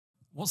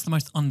What's the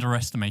most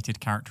underestimated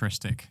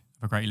characteristic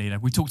of a great leader?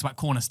 We talked about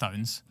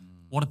cornerstones.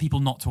 What are people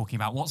not talking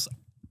about? What's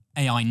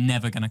AI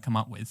never going to come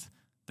up with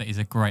that is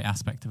a great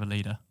aspect of a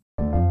leader?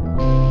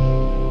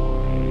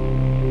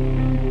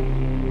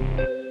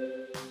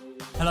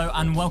 Hello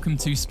and welcome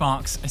to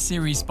Sparks, a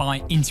series by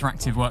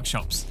Interactive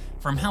Workshops.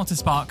 From how to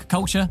spark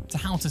culture, to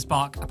how to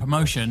spark a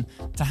promotion,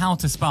 to how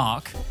to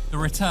spark the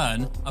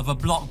return of a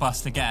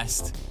blockbuster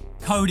guest.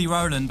 Cody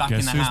Rowland back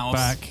in the house.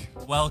 Back.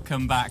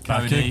 Welcome back,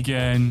 Back Cody.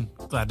 again.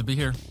 Glad to be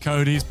here.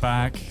 Cody's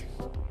back.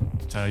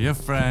 Tell your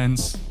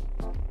friends.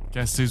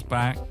 Guess who's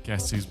back?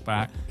 Guess who's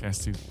back?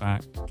 Guess who's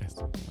back? Guess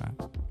who's back?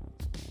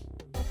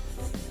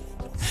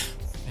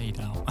 Fade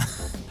out.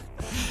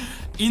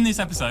 In this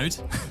episode,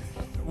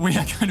 we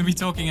are going to be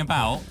talking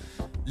about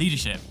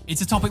leadership.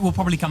 It's a topic we'll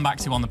probably come back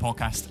to on the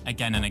podcast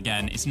again and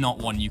again. It's not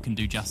one you can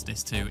do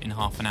justice to in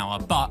half an hour,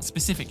 but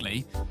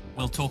specifically,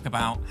 we'll talk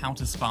about how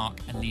to spark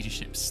a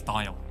leadership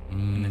style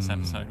in this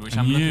episode, which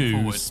I'm looking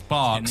forward to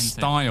spark getting into.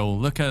 Style.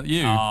 Look at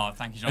you. Oh,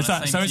 thank you,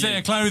 John. Is it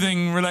a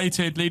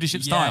clothing-related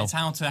leadership style? Yeah,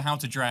 it's how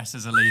to dress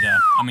as a leader.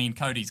 I mean,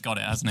 Cody's got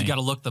it, hasn't he? You got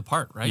to look the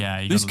part, right?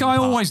 Yeah. This guy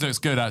always looks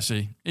good,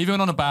 actually.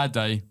 Even on a bad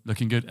day,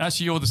 looking good.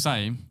 Actually, you're the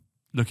same.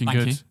 Looking Thank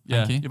good. you.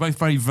 Yeah. Thank you. You're both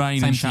very vain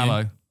Same and to you.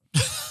 shallow.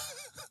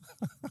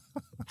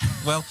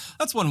 Well,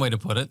 that's one way to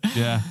put it.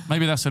 Yeah.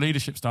 Maybe that's a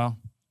leadership style.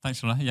 Thanks,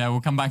 John. Yeah,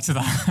 we'll come back to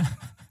that.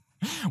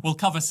 We'll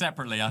cover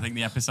separately, I think,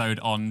 the episode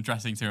on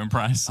dressing to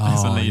impress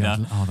as a leader.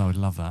 Yeah. Oh, I would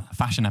love that. A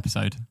fashion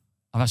episode.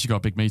 I've actually got a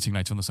big meeting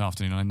later on this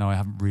afternoon, and I know I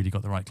haven't really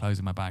got the right clothes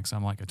in my bag, so I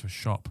might go to a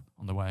shop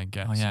on the way and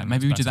get. Oh, yeah. some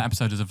Maybe we do that better.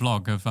 episode as a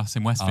vlog of us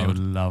in I Westfield. would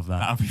love that.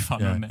 That would be fun,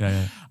 Yeah, wouldn't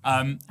it?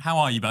 yeah. How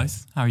are you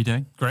both? How are you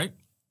doing? Great.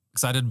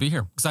 Excited to be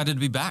here. Excited to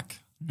be back.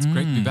 It's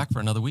great to be back for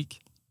another week.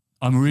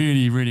 I'm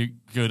really, really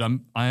good.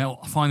 I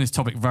find this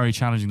topic very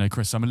challenging, though,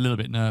 Chris. I'm a little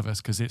bit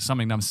nervous because it's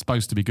something that I'm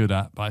supposed to be good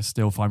at, but I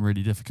still find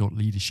really difficult: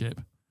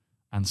 leadership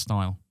and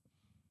style.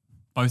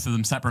 Both of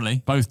them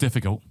separately. Both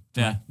difficult.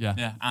 Yeah.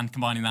 Yeah. And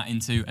combining that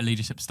into a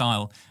leadership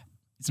style.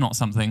 It's not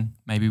something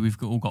maybe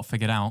we've all got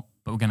figured out,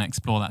 but we're going to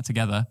explore that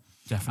together.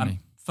 Definitely.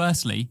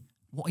 Firstly,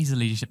 what is a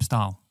leadership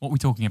style? What are we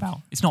talking about?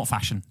 It's not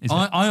fashion, is it?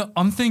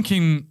 I'm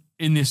thinking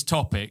in this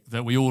topic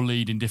that we all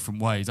lead in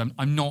different ways.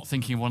 I'm not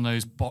thinking one of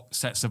those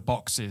sets of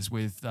boxes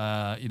with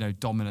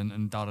dominant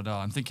and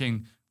da-da-da. I'm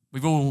thinking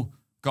we've all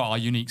got our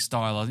unique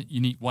style, our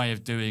unique way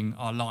of doing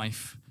our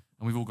life,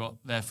 and we've all got,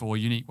 therefore,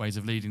 unique ways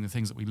of leading the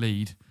things that we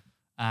lead.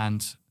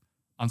 And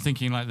I'm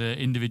thinking like the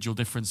individual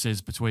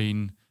differences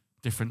between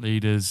different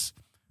leaders.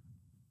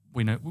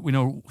 We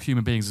know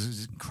human beings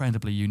is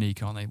incredibly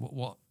unique, aren't they?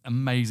 What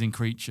amazing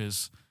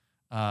creatures.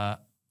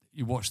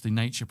 You watch the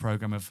nature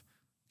program of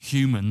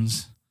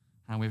humans,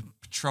 and we're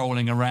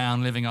patrolling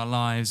around, living our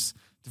lives,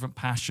 different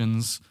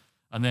passions,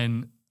 and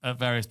then at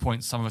various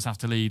points, some of us have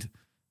to lead,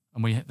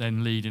 and we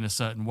then lead in a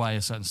certain way,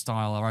 a certain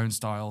style, our own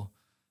style.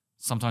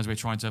 Sometimes we're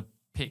trying to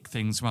pick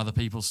things from other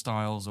people's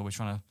styles, or we're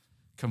trying to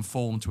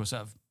conform to a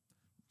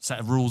set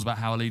of rules about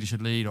how a leader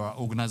should lead, or our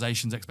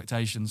organization's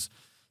expectations.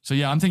 So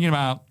yeah, I'm thinking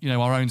about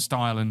our own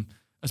style, and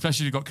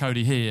especially if you've got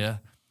Cody here,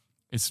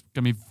 it's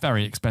going to be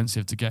very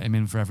expensive to get him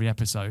in for every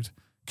episode.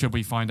 Could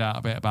we find out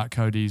a bit about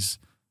Cody's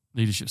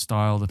leadership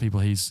style, the people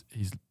he's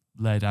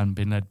led and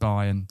been led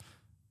by, and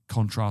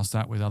contrast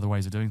that with other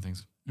ways of doing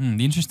things?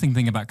 The interesting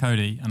thing about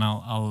Cody, and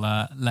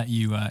I'll let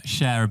you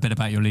share a bit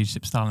about your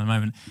leadership style in a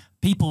moment.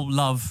 People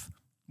love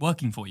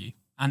working for you.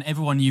 And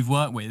everyone you've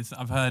worked with,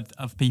 I've heard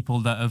of people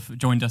that have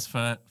joined us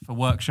for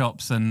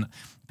workshops and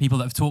people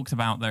that have talked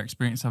about their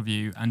experience of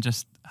you and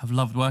just have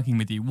loved working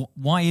with you.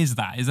 Why is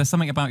that? Is there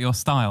something about your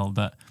style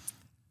that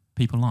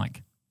people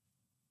like?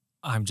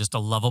 I'm just a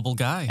lovable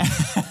guy.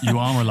 You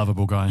are a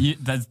lovable guy.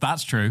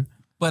 That's true.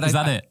 But is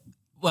that it?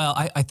 Well,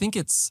 I think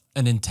it's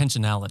an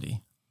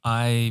intentionality.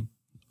 I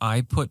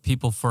put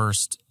people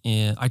first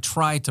I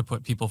try to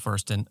put people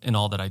first in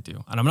all that I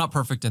do. And I'm not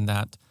perfect in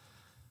that.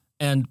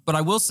 But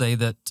I will say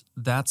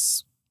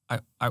that's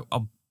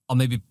I'll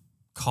maybe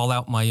call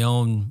out my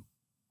own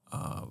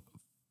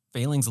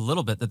failings a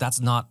little bit, that's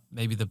not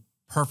maybe the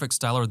perfect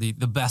style or the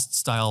best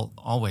style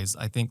always.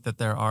 I think that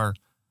there are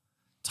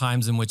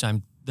times in which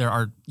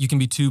you can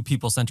be too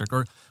people-centric,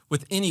 or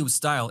with any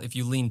style, if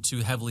you lean too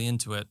heavily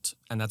into it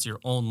and that's your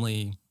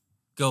only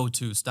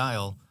go-to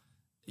style,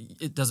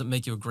 it doesn't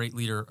make you a great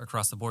leader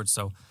across the board.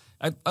 So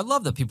I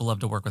love that people love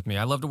to work with me.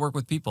 I love to work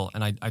with people,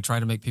 and I try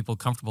to make people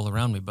comfortable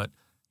around me, but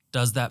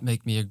does that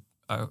make me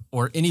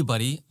or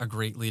anybody a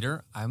great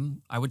leader?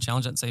 I would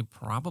challenge that and say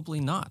probably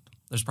not.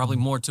 There's probably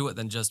more to it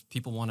than just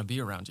people want to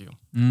be around you.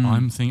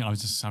 I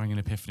was just having an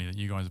epiphany that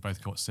you guys have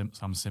both got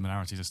some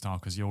similarities of style,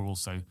 because you're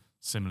also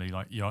similarly,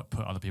 like, you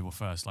put other people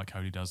first, like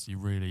Cody does. You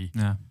really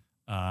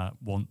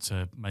want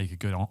to make a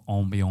good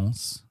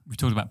ambiance. We've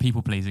talked about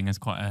people pleasing as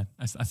quite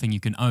a thing you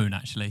can own,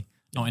 actually.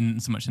 Not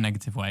in so much a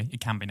negative way. It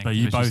can be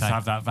negative. But you both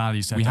have that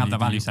value set. We have you? that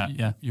value set,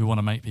 yeah. You want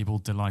to make people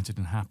delighted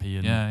and happy.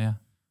 And yeah.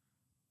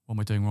 what am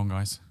I doing wrong,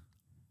 guys?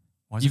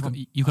 Why is You've everyone- got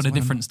why a is everyone-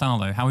 different style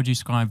though. How would you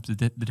describe the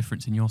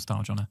difference in your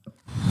style, Jono?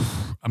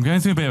 I'm going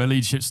through a bit of a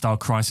leadership style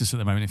crisis at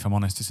the moment, if I'm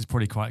honest. This is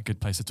probably quite a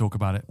good place to talk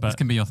about it. This But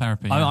can be your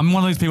therapy. yeah. I'm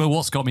one of those people,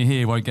 what's got me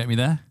here won't get me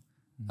there.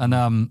 And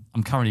I'm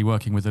currently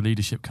working with a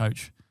leadership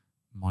coach,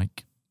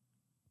 Mike.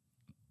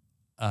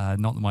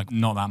 Not the Mike,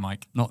 Not that,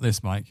 Mike. not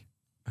this Mike.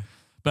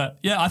 But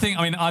yeah,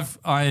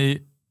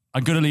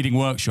 I'm good at leading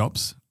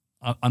workshops.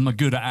 I'm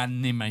good at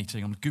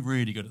animating. I'm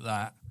really good at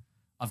that.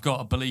 I've got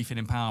a belief in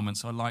empowerment,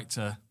 so I like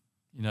to,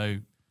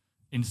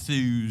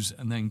 enthuse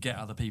and then get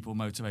other people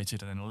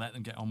motivated and then let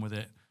them get on with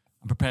it.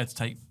 I'm prepared to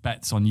take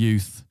bets on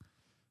youth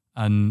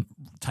and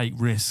take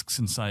risks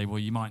and say, well,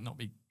 you might not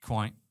be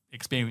quite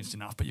experienced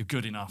enough, but you're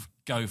good enough.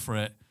 Go for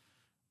it.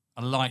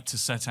 I like to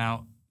set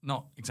out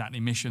not exactly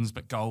missions,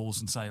 but goals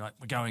and say, like,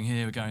 we're going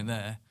here, we're going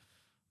there.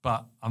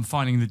 But I'm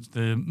finding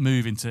the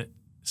move into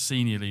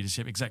senior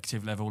leadership,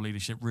 executive level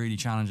leadership, really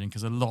challenging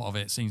because a lot of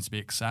it seems to be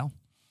Excel.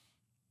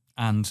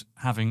 And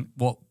having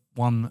what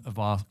one of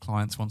our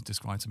clients once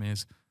described to me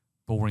as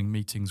boring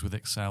meetings with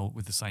Excel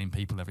with the same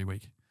people every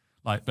week.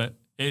 But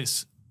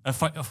it's a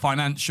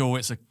financial,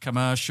 it's a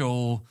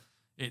commercial,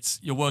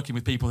 you're working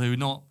with people who are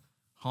not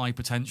high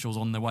potentials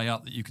on their way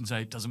up that you can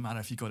say, it doesn't matter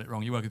if you got it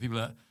wrong. You work with people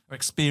that are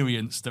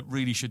experienced, that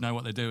really should know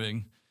what they're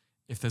doing.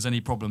 If there's any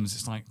problems,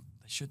 it's like,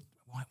 they should,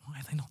 why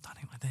have they not done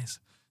it like this?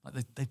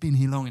 Like they've been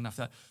here long enough.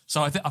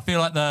 So I feel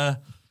like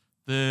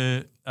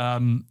the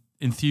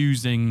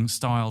enthusing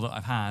style that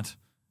I've had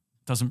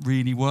doesn't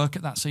really work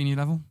at that senior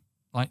level.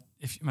 Like,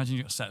 if you imagine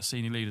you've got a set of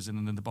senior leaders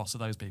and then the boss of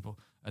those people,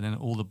 and then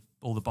all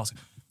the bosses,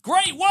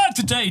 great work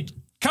today,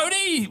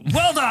 Cody,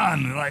 well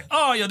done. Like,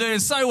 oh, you're doing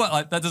so well.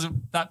 Like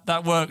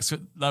that works at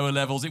lower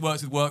levels. It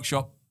works with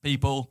workshop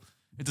people.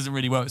 It doesn't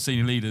really work with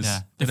senior leaders. Yeah,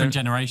 different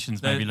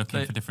generations maybe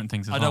looking for different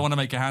things as well. I don't want to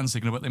make a hand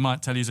signal, but they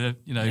might tell you to,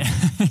 Yeah.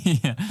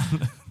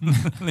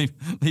 leave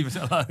it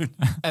alone.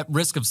 At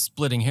risk of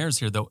splitting hairs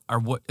here, though,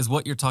 is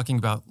what you're talking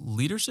about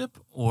leadership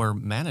or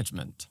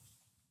management?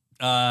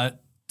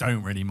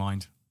 Don't really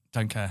mind.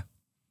 Don't care.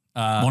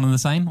 One and the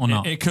same or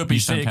not? It could be. You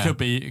just don't care?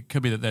 It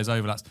could be that there's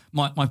overlaps.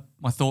 My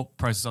thought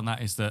process on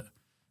that is that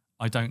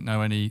I don't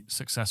know any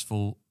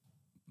successful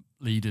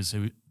leaders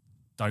who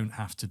don't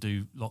have to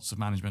do lots of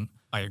management.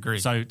 I agree.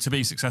 So to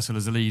be successful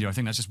as a leader, I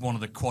think that's just one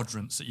of the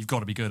quadrants that you've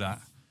got to be good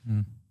at.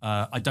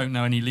 I don't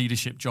know any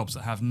leadership jobs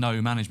that have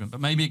no management, but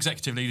maybe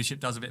executive leadership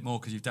does a bit more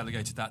because you've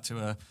delegated that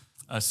to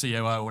a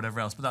COO or whatever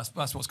else. But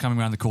that's what's coming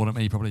around the corner at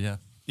me, probably. Yeah.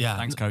 Yeah.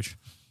 Thanks, coach.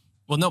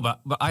 Well, no, but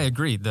I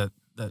agree that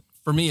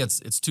for me,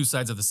 it's two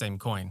sides of the same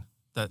coin.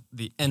 That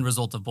the end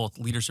result of both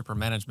leadership or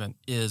management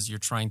is you're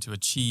trying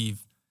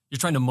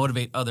to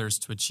motivate others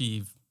to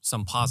achieve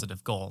some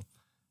positive goal.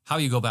 How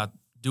you go about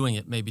doing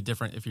it may be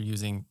different if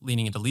you're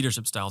leaning into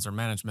leadership styles or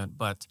management,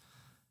 but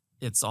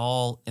it's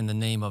all in the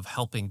name of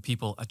helping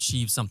people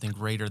achieve something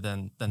greater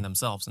than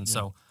themselves. And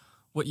so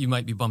what you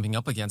might be bumping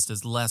up against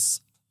is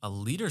less a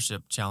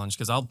leadership challenge,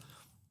 because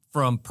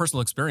from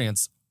personal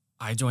experience,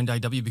 I joined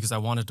IW because I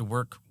wanted to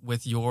work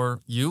with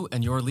you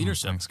and your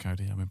leadership. Thanks,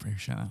 Cody. I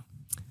appreciate that.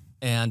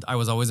 And I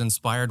was always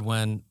inspired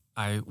when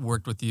I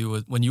worked with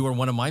you, when you were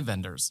one of my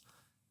vendors.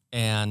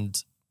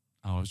 And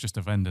I was just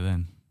a vendor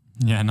then.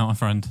 Yeah, not a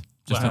friend.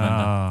 Just a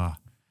vendor.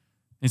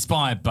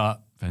 Inspired,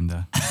 but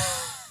vendor.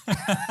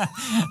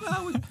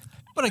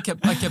 but I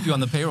kept you on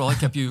the payroll. I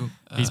kept you.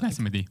 He's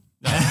messing with you.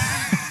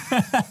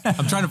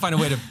 I'm trying to find a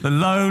way to. The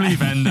lowly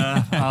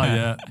vendor. Oh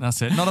yeah,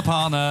 that's it. Not a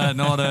partner.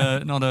 Not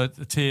a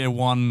tier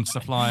one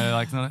supplier.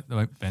 Like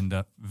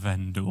vendor.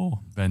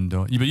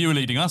 Yeah, but you were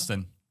leading us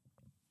then.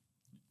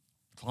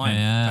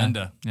 Client,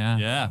 vendor.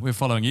 Yeah. We're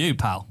following you,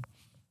 pal.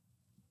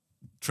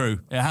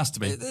 True. It has to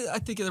be. I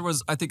think it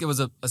was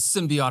a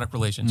symbiotic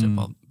relationship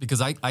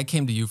because I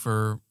came to you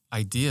for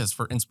ideas,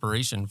 for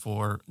inspiration,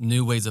 for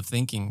new ways of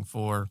thinking,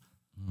 for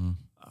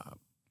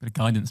bit of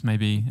guidance,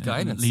 maybe.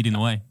 Leading the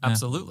way.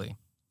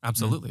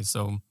 Absolutely.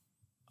 So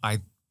I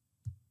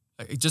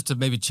just to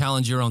maybe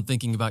challenge your own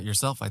thinking about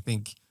yourself, I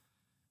think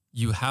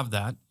you have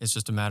that. It's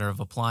just a matter of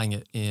applying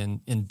it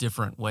in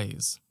different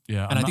ways.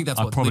 Yeah. And I think that's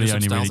what probably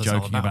leadership only really styles is all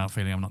joking about. about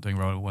feeling I'm not doing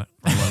very well with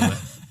it.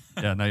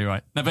 Yeah, no, you're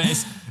right. No, but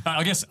it's,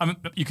 I guess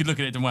you could look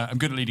at it and I'm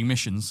good at leading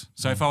missions.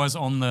 So if I was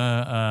on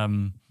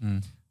the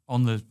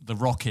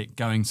rocket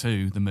going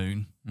to the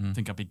moon, I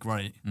think I'd be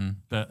great.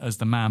 But as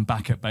the man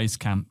back at base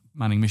camp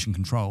manning mission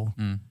control,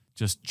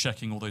 just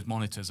checking all those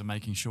monitors and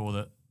making sure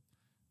that,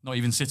 not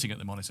even sitting at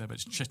the monitor, but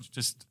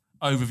just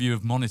overview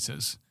of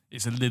monitors,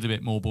 it's a little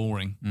bit more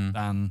boring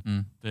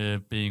than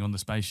the being on the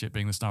spaceship,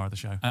 being the star of the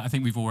show. I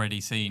think we've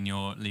already seen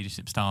your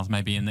leadership styles,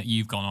 maybe in that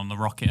you've gone on the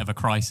rocket of a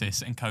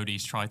crisis and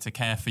Cody's tried to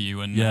care for you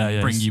and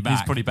bring you back.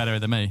 He's probably better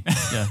than me.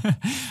 Yeah.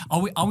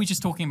 Are we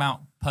just talking about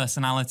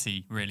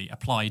personality really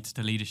applied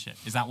to leadership?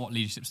 Is that what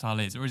leadership style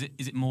is? Or is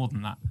it more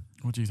than that?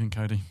 What do you think,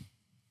 Cody?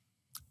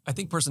 I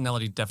think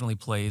personality definitely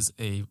plays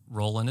a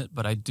role in it,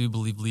 but I do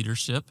believe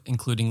leadership,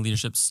 including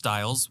leadership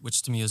styles,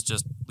 which to me is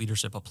just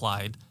leadership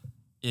applied,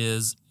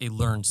 is a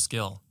learned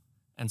skill.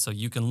 And so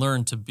you can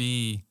learn to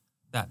be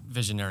that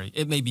visionary.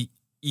 It may be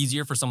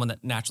easier for someone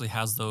that naturally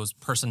has those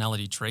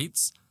personality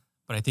traits,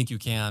 But I think you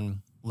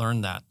can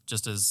learn that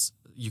just as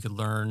you could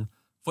learn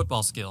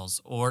football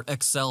skills or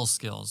Excel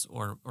skills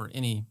or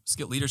any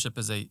skill. Leadership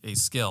is a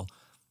skill.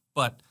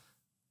 But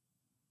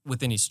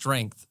with any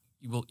strength,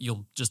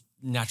 you'll just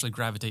naturally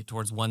gravitate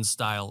towards one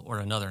style or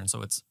another. And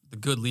so it's the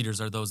good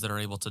leaders are those that are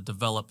able to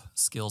develop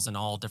skills in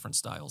all different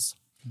styles.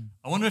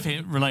 I wonder if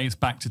it relates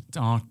back to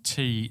our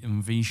T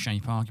and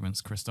V-shape arguments,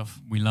 Christoph.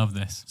 We love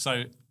this.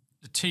 So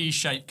the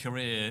T-shaped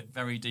career,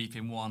 very deep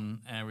in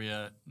one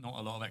area, not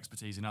a lot of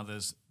expertise in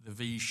others. The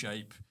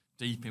V-shape,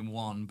 deep in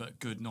one, but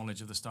good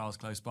knowledge of the styles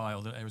close by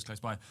or the areas close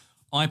by.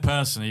 I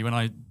personally, when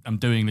I am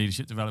doing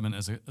leadership development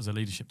as a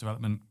leadership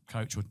development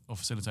coach or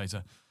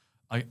facilitator,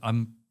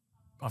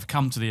 I've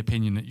come to the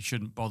opinion that you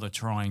shouldn't bother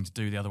trying to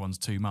do the other ones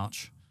too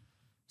much.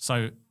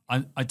 So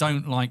I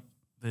don't like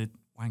the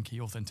wanky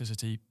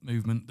authenticity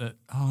movement that,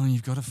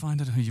 you've got to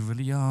find out who you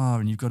really are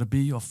and you've got to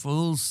be your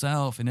full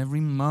self in every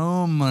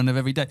moment of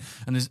every day.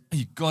 And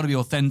you've got to be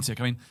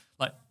authentic. I mean,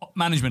 like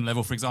management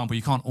level, for example,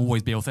 you can't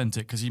always be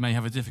authentic because you may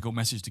have a difficult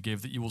message to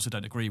give that you also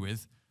don't agree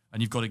with,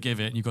 and you've got to give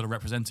it and you've got to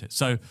represent it.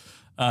 So,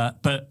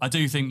 but I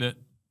do think that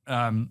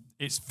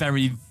it's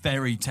very,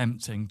 very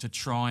tempting to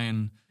try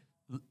and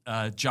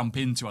jump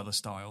into other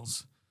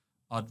styles.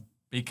 I'd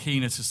be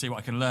keener to see what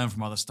I can learn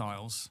from other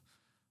styles.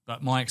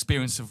 But my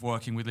experience of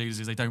working with leaders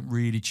is they don't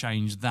really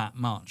change that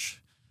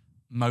much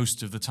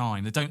most of the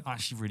time. They don't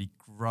actually really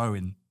grow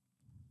in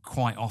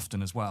quite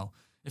often as well.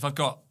 If I've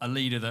got a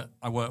leader that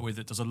I work with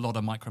that does a lot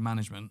of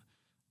micromanagement,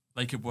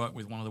 they could work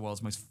with one of the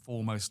world's most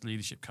foremost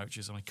leadership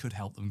coaches and I could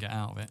help them get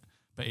out of it.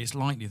 But it's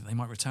likely that they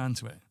might return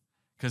to it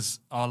because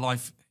our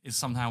life is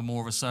somehow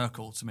more of a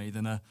circle to me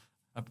than a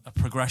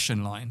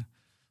progression line.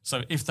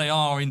 So if they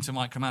are into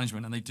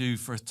micromanagement and they do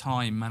for a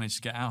time manage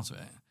to get out of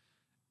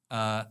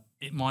it,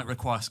 it might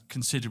require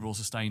considerable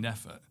sustained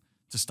effort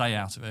to stay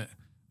out of it.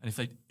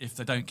 And if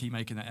they don't keep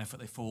making that effort,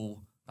 they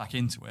fall back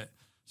into it.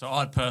 So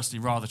I'd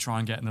personally rather try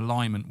and get an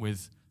alignment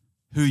with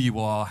who you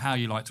are, how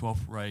you like to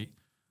operate,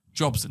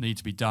 jobs that need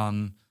to be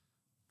done,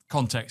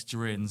 context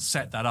you're in,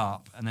 set that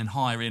up, and then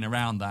hire in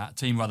around that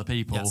team of other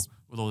people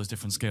with all those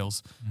different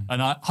skills.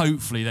 And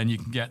hopefully then you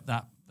can get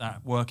that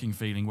working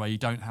feeling where you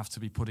don't have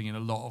to be putting in a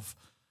lot of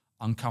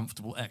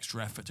uncomfortable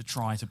extra effort to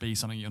try to be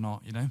something you're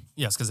not,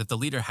 Yes, because if the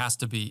leader has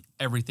to be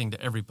everything to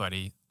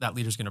everybody, that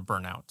leader's going to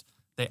burn out.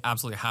 They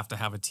absolutely have to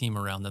have a team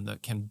around them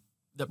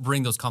that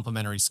bring those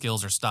complementary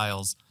skills or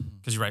styles.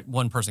 Because you're right,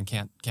 one person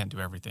can't do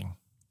everything.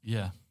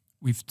 Yeah.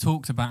 We've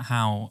talked about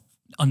how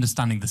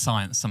understanding the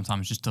science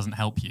sometimes just doesn't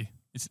help you.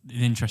 It's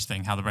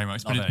interesting how the brain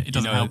works, but it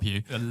doesn't help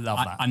you. I love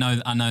that. I know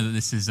that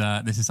this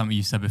is something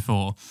you said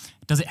before.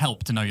 Does it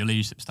help to know your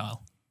leadership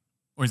style,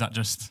 or is that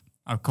just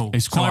cool?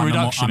 It's quite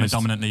reductionist. I'm a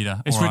dominant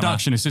leader. It's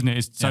reductionist, isn't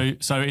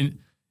it?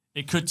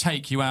 It could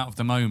take you out of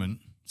the moment.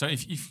 So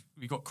if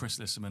we got Chris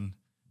Lissaman,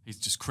 he's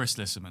just Chris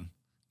Lissaman.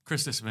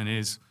 Chris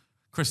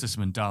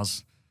Lissaman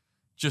does.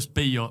 Just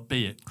be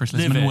it. Chris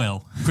Lissaman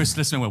will. Chris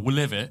Lissaman will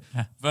live it.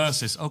 Yeah.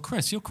 Versus,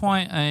 Chris, you're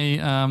quite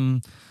a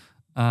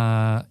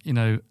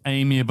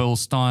amiable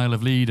style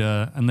of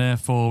leader, and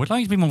therefore we'd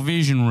like you to be more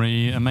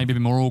visionary and maybe be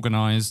more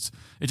organised.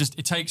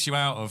 It takes you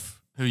out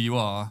of who you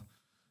are.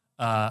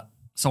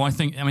 So I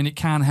think, it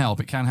can help.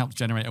 It can help to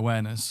generate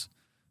awareness,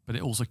 but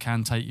it also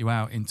can take you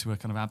out into a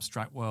kind of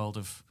abstract world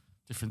of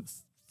different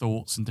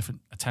thoughts and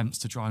different attempts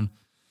to try and,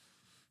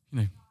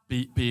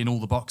 be in all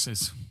the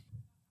boxes.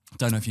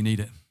 Don't know if you need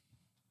it.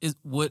 Is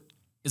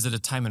it a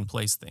time and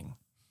place thing?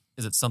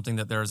 Is it something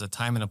that there is a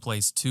time and a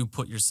place to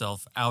put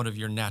yourself out of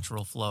your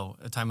natural flow?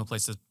 A time and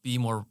place to be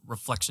more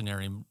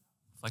reflectionary?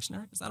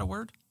 Is that a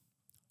word?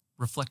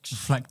 Reflective.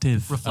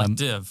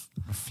 Reflective.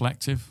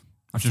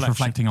 I was just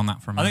reflecting on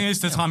that for a minute. I think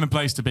it's the time and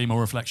place to be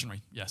more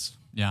reflectionary. Yes.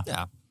 Yeah.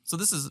 Yeah. So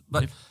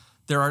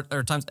there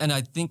are times, and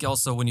I think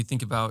also when you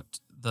think about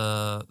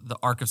the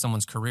arc of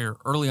someone's career,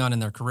 early on in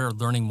their career,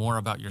 learning more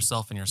about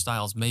yourself and your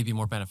styles may be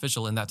more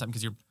beneficial in that time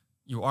because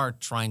you are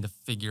trying to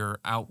figure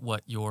out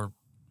what your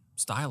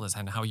style is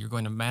and how you're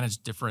going to manage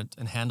different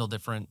and handle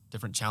different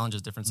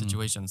challenges, different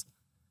situations.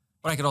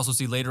 But I could also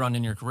see later on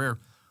in your career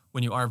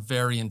when you are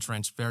very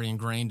entrenched, very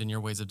ingrained in your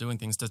ways of doing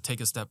things, to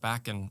take a step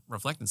back and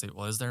reflect and say,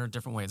 well, is there a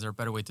different way? Is there a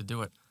better way to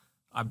do it?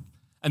 And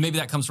maybe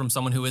that comes from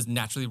someone who is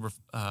naturally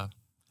a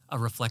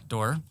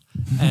reflector.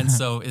 And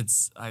so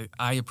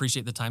I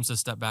appreciate the times to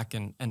step back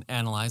and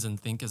analyze and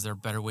think, is there a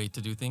better way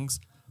to do things?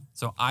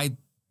 So I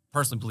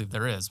personally believe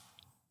there is.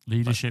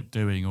 Leadership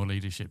doing or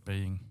leadership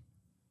being?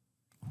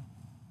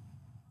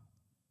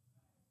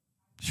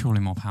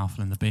 Surely more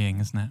powerful in the being,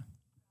 isn't it?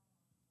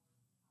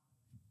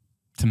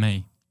 To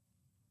me.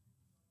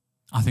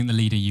 I think the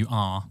leader you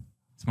are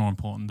is more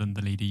important than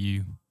the leader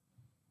you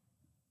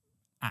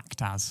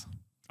act as.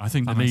 I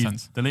think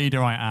the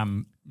leader I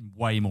am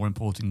way more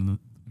important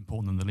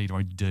than the leader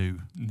I do.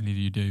 The leader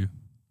you do.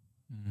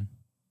 Mm.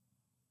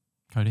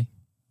 Cody?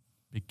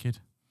 Big kid.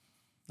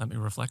 Let me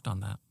reflect on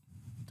that.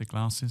 The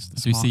glasses.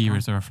 Do you see you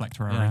as a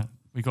reflector? Yeah,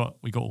 we got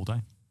all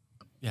day.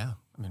 Yeah,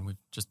 we've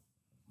just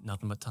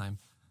nothing but time.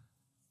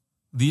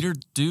 Leader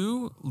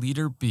do,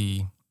 leader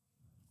be.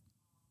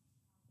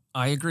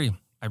 I agree.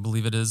 I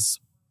believe it is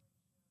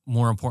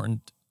more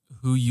important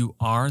who you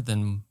are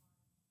than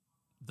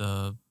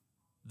the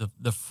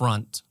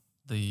front,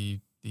 the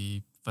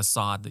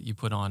facade that you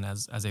put on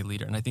as a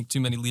leader. And I think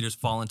too many leaders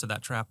fall into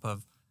that trap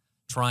of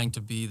trying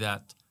to be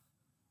that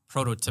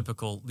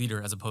prototypical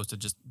leader as opposed to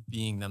just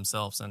being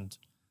themselves. And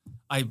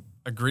I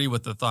agree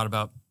with the thought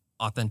about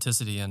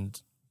authenticity, and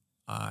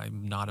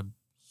I'm not a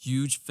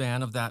huge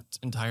fan of that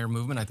entire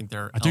movement. I think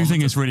I do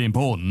think it's really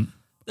important.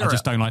 I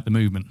just don't like the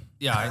movement.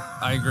 Yeah,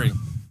 I agree.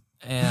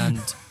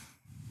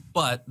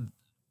 But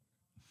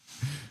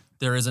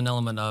there is an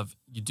element of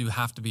you do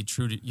have to be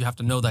true to, you have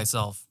to know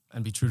thyself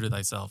and be true to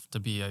thyself to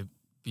be a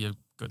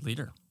good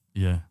leader.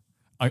 Yeah.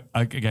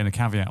 Again, a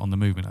caveat on the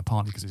movement,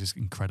 partly because it's just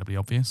incredibly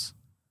obvious.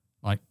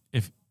 Like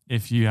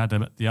if you had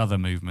the other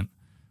movement,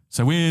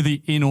 so we're the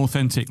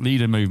inauthentic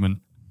leader movement.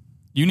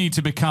 You need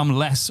to become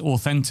less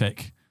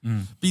authentic.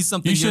 Be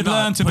something you should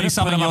learn to be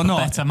something you're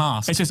not. A better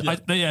mask. It's just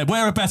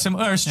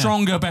wear a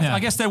stronger, better. Yeah. I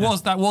guess that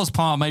was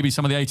part of maybe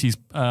some of the 80s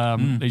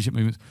leadership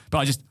movements,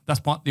 but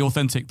that's what the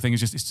authentic thing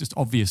is. It's just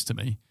obvious to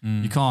me.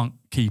 You can't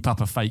keep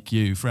up a fake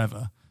you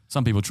forever.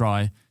 Some people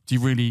try. Do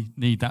you really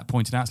need that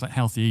pointed out? It's like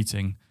healthy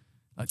eating.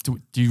 Like,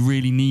 do you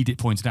really need it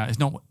pointed out? It's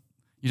not.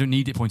 You don't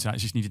need it pointed out. You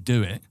just need to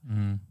do it.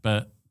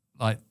 But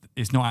like,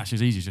 it's not actually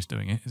as easy as just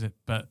doing it, is it?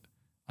 But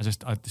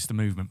it's the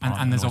movement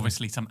part. And there's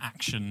obviously some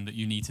action that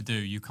you need to do.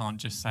 You can't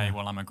just say,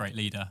 well, I'm a great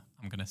leader.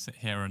 I'm going to sit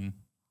here and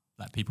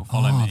let people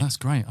follow me. That's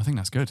great. I think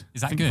that's good.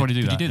 Is that good? Did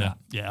you do that?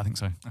 Yeah, I think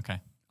so.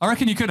 Okay. I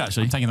reckon you could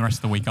actually. I'm taking the rest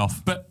of the week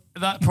off. But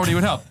that probably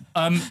would help.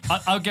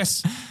 I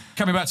guess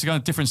coming back to kind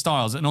of different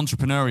styles, an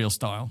entrepreneurial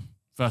style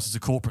versus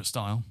a corporate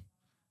style.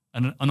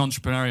 And an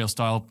entrepreneurial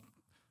style,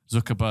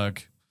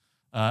 Zuckerberg,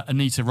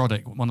 Anita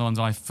Roddick, one of the ones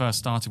I first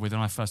started with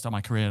when I first started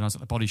my career, and I was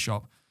at the Body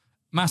Shop.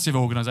 Massive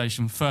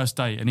organisation, first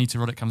day, Anita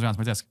Roddick comes around to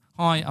my desk.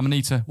 Hi, I'm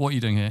Anita. What are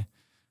you doing here?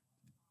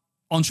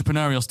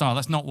 Entrepreneurial style.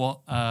 That's not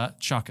what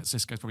Chuck at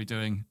Cisco is probably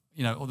doing,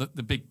 or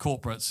the big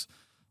corporates.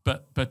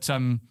 But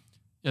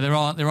there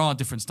are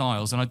different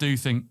styles, and I do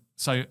think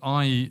so.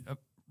 I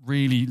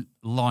really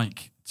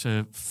like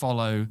to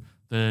follow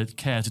the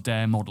care to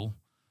dare model,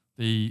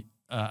 the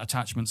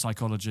attachment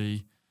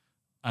psychology,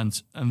 and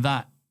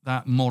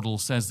that model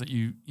says that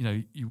you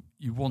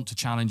want to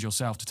challenge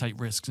yourself to take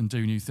risks and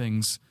do new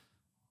things.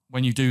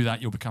 When you do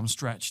that, you'll become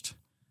stretched.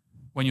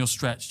 When you're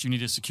stretched, you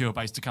need a secure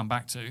base to come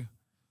back to.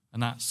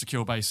 And that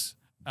secure base,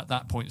 at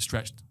that point,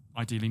 stretched,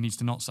 ideally needs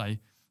to not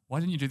say,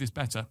 why didn't you do this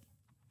better?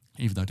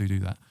 Even though I do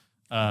that.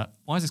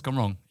 Why has this gone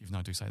wrong? Even though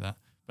I do say that.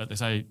 But they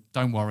say,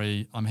 don't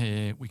worry, I'm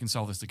here, we can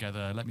solve this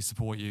together, let me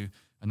support you,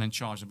 and then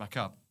charge them back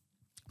up.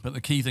 But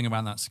the key thing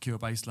about that secure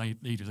base leader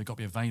is they've got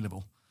to be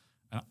available.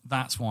 And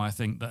that's why I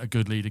think that a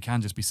good leader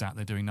can just be sat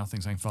there doing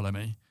nothing, saying, follow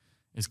me.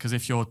 Is because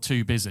if you're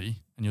too busy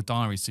and your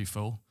diary's too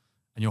full,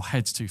 and your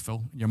head's too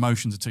full, your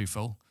emotions are too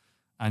full,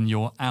 and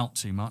you're out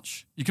too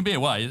much, you can be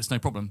away, it's no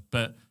problem,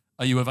 but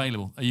are you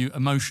available? Are you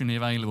emotionally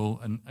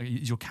available, and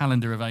is your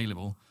calendar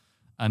available?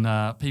 And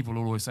people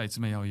will always say to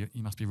me, oh, you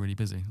must be really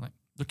busy. Like,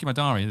 look at my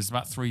diary, there's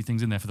about 3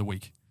 things in there for the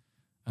week.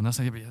 And they'll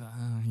say,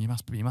 you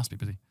must be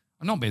busy.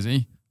 I'm not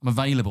busy, I'm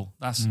available.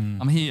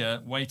 I'm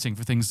here waiting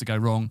for things to go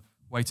wrong,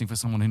 waiting for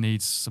someone who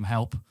needs some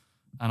help,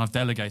 and I've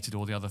delegated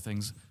all the other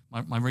things.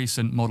 My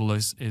recent model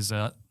is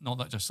not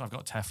that just I've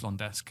got a Teflon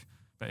desk,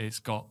 but it's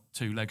got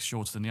 2 legs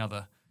shorter than the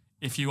other.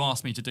 If you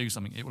ask me to do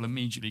something, it will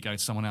immediately go to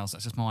someone else.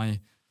 That's just my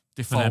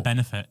default for their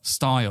benefit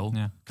style.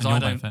 Yeah,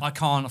 because I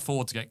can't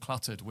afford to get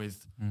cluttered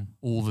with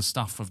all the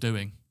stuff of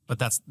doing. But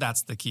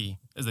that's the key,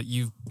 is that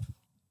you've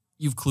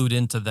clued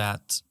into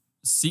that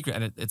secret,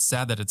 and it's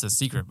sad that it's a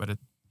secret, but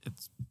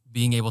it's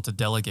being able to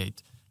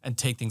delegate and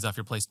take things off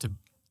your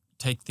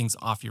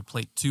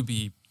plate to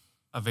be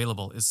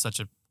available is such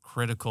a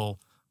critical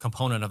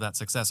component of that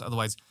success.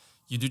 Otherwise,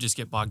 you do just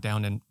get bogged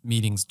down in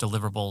meetings,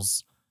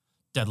 deliverables,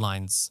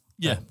 deadlines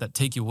that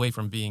take you away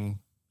from being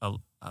a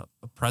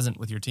present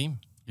with your team.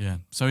 Yeah.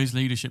 So is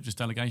leadership just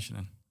delegation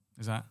then?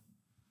 Is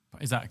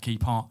that a key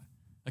part?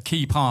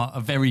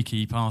 A very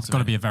key part. It's got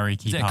to be a very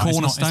key part.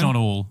 Cornerstone? It's not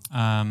all.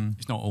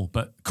 It's not all,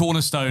 but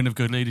cornerstone of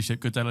good leadership,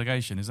 good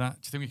delegation. Do you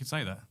think we could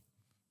say that?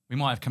 We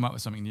might have come up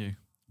with something new.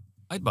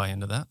 I'd buy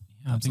into that.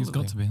 Yeah, I think it's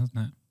got to be, hasn't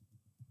it?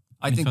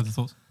 I think further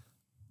thoughts?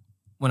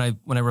 When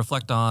I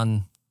reflect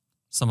on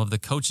some of the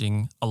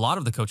coaching, a lot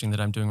of the coaching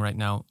that I'm doing right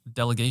now,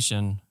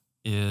 delegation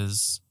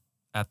is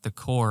at the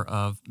core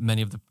of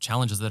many of the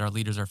challenges that our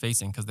leaders are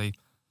facing, because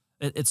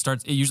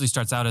it usually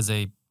starts out as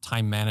a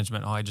time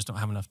management. Oh, I just don't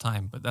have enough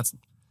time. But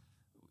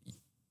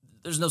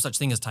there's no such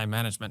thing as time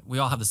management. We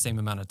all have the same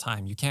amount of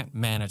time. You can't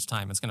manage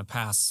time. It's going to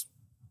pass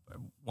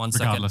 1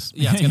 second. Regardless.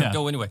 Yeah, it's going to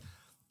go anyway.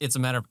 It's a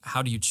matter of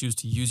how do you choose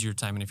to use your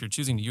time. And if you're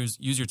choosing to use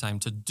your time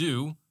to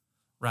do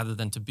rather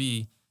than to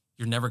be,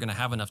 you're never going to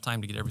have enough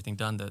time to get everything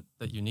done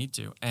that you need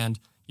to. And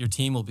your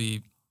team will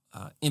be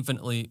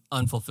infinitely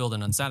unfulfilled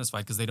and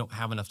unsatisfied because they don't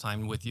have enough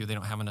time with you. They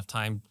don't have enough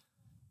time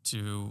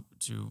to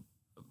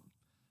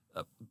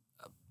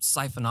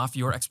siphon off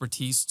your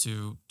expertise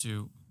to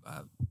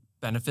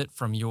benefit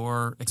from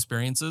your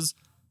experiences,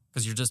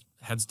 because you're just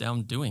heads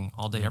down doing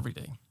all day, every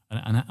day.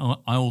 And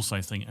I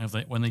also think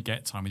when they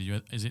get time with you,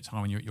 is it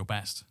time when you're at your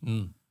best?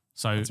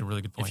 So That's a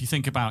really good point. If you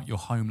think about your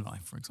home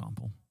life, for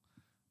example,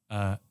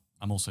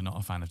 I'm also not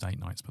a fan of date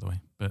nights, by the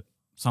way, but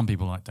some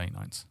people like date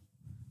nights.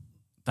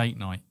 Date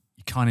night,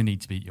 you kind of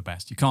need to be at your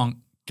best. You can't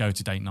go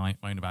to date night,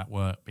 moan about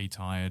work, be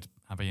tired,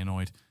 be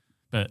annoyed.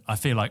 But I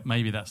feel like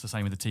maybe that's the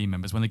same with the team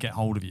members. When they get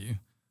hold of you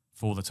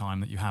for the time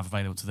that you have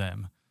available to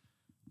them,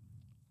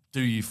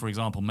 do you, for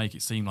example, make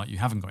it seem like you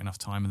haven't got enough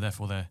time and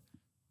therefore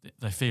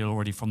they feel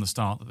already from the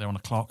start that they're on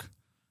a clock?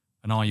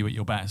 And are you at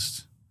your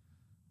best?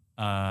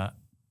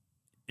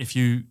 If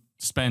you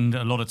spend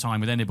a lot of time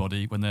with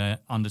anybody when they're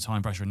under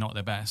time pressure and not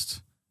their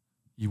best,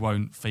 you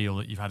won't feel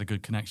that you've had a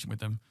good connection with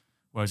them.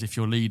 Whereas if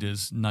your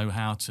leaders know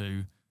how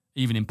to,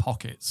 even in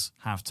pockets,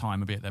 have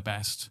time and be at their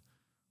best,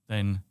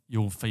 then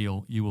you will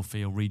feel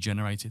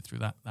regenerated through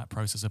that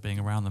process of being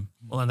around them.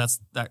 Well, and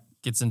that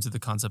gets into the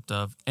concept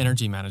of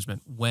energy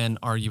management. When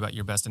are you at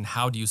your best, and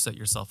how do you set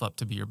yourself up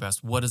to be your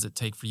best? What does it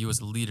take for you as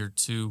a leader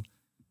to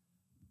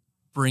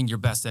bring your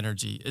best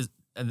energy?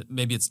 And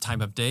maybe it's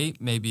time of day,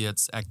 maybe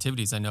it's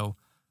activities. I know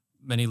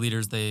many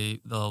leaders,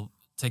 they'll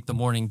take the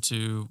morning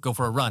to go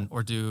for a run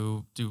or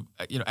do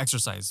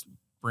exercise,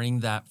 bring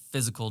that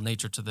physical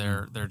nature to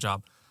their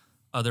job.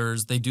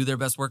 Others, they do their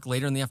best work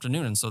later in the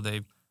afternoon, and so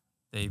they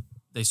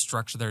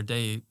structure their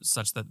day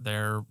such that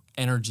their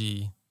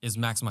energy is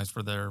maximized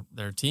for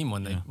their team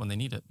when they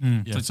need it.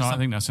 So I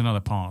think that's another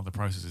part of the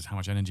process, is how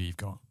much energy you've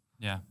got.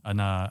 Yeah.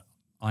 And I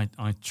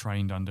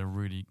trained under a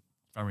really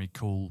very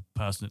cool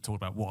person that talked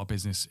about what a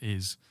business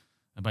is,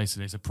 and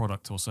basically it's a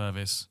product or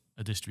service,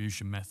 a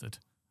distribution method,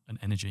 and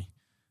energy.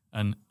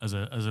 And as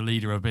a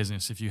leader of a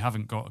business, if you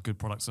haven't got a good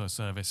product or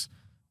service,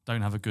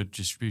 don't have a good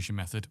distribution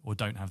method, or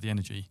don't have the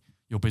energy,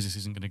 your business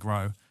isn't going to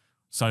grow.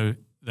 So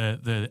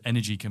the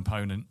energy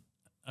component,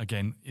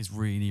 again, is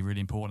really, really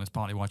important. It's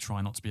partly why I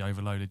try not to be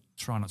overloaded,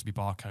 try not to be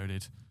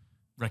barcoded.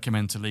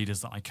 Recommend to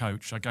leaders that I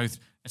coach.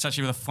 It's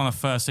actually one of the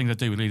first things I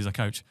do with leaders I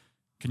coach.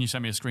 Can you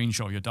send me a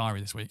screenshot of your diary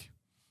this week?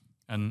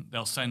 And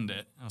they'll send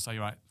it. And I'll say,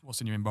 right,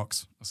 what's in your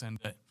inbox? I'll send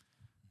it.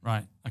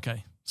 Right,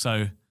 okay.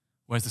 So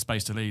where's the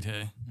space to lead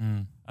here?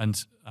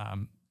 And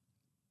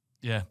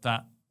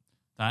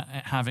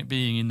that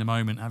being in the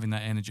moment, having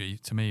that energy,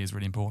 to me is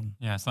really important.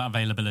 Yeah, so that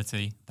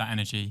availability, that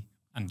energy,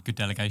 and good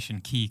delegation,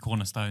 key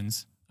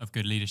cornerstones of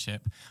good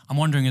leadership. I'm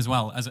wondering as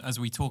well, as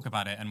we talk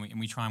about it and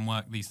we try and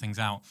work these things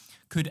out,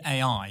 could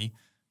AI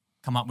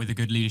come up with a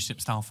good leadership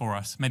style for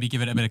us? Maybe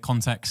give it a bit of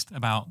context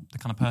about the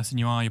kind of person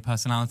you are, your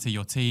personality,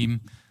 your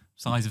team,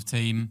 size of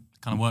team, the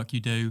kind of work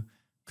you do.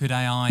 Could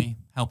AI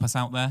help us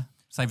out there?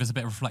 Save us a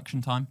bit of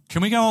reflection time?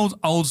 Can we go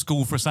old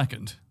school for a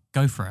second?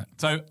 Go for it.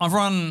 So I've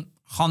run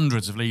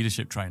hundreds of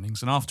leadership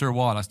trainings, and after a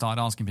while I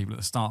started asking people at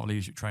the start of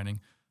leadership training,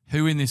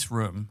 who in this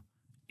room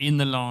in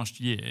the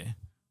last year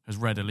has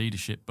read a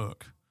leadership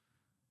book?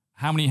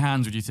 How many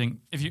hands would you think,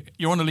 if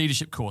you're on a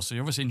leadership course, so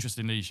you're obviously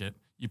interested in leadership,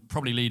 you're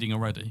probably leading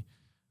already.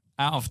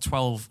 Out of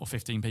 12 or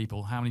 15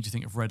 people, how many do you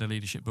think have read a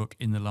leadership book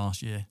in the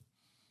last year?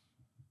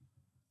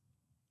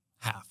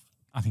 Half.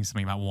 I think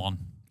something about one.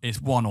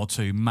 It's one or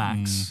two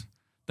max.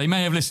 They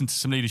may have listened to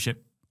some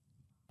leadership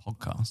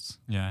podcasts.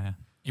 Yeah.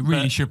 It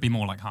really should be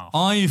more like half.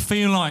 I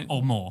feel like,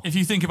 or more. If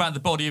you think about the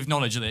body of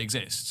knowledge that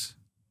exists,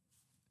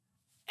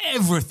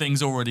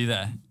 everything's already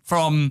there.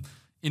 From,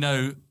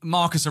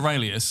 Marcus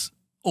Aurelius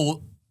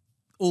all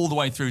the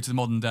way through to the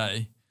modern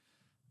day.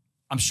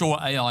 I'm sure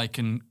AI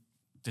can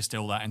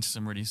distill that into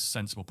some really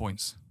sensible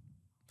points.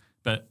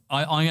 But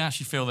I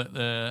actually feel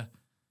that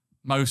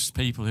most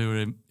people who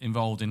are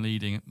involved in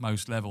leading at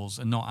most levels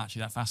are not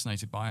actually that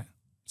fascinated by it.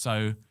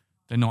 So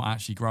they're not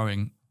actually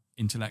growing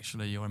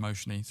intellectually or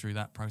emotionally through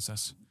that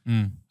process.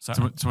 So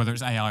whether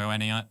it's AI or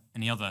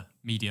any other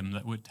medium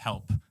that would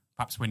help,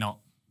 perhaps we're not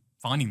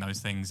finding those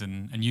things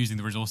and using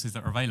the resources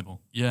that are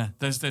available. Yeah,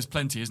 there's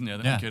plenty, isn't there,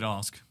 that we could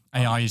ask.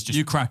 AI is just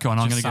you crack on.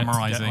 I'm going to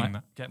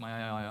get my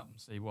AI up and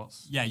see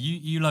what's. Yeah,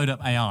 you load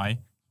up AI.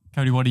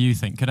 Cody, what do you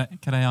think?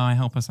 Could AI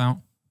help us out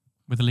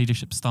with a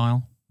leadership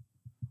style?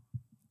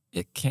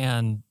 It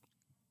can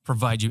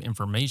provide you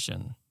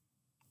information,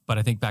 but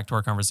I think back to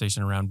our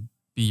conversation around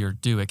be or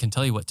do. It can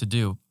tell you what to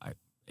do.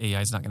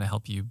 AI is not going to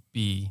help you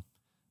be.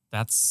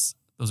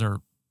 Those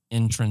are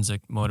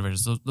intrinsic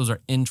motivators. Those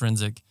are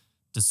intrinsic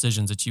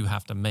decisions that you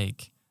have to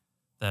make.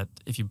 That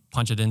if you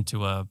punch it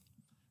into a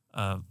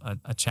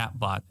chat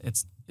bot,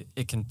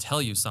 it can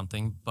tell you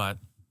something, but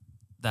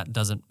that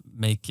doesn't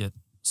make it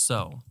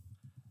so.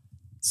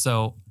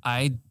 So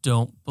I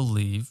don't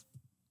believe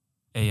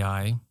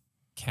AI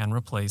can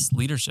replace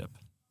leadership,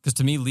 because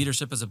to me,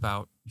 leadership is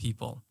about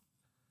people.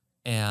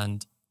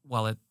 And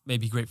while it may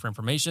be great for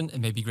information, it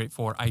may be great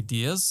for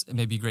ideas, it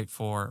may be great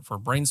for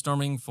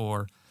brainstorming,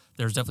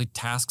 there's definitely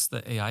tasks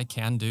that AI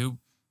can do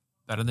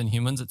better than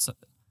humans.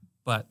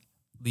 But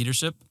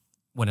leadership,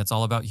 when it's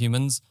all about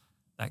humans,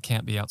 that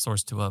can't be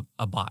outsourced to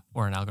a bot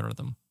or an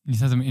algorithm. You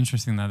said something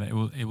interesting there,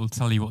 that it will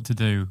tell you what to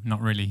do, not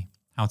really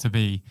how to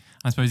be.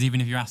 I suppose even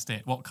if you asked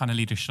it, what kind of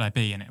leader should I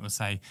be? And it will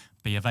say,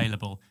 be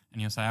available.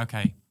 And you'll say,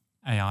 okay,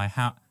 AI,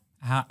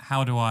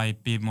 how do I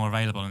be more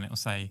available? And it will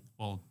say,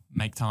 well,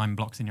 make time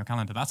blocks in your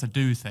calendar. That's a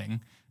do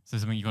thing. So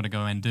something you've got to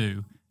go and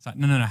do. It's like,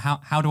 no.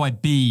 How do I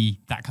be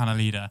that kind of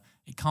leader?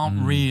 It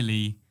can't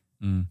really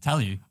tell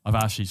you.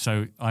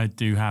 So I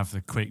do have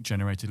the quick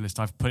generated list.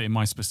 I've put in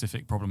my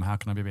specific problem. How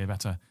can I be a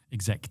better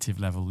executive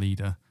level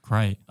leader?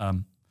 Great.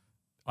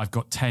 I've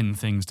got 10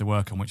 things to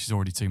work on, which is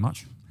already too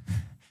much.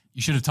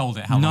 You should have told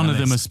it how long None a of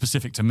them are list.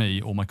 specific to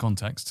me or my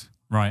context.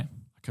 Right.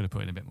 I could have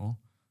put in a bit more.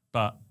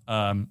 But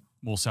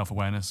more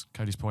self-awareness,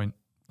 Cody's point,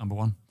 number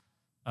one.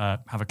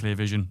 Have a clear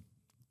vision.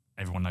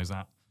 Everyone knows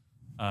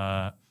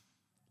that.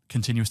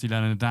 Continuously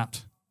learn and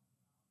adapt.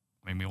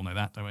 I mean, we all know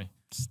that, don't we?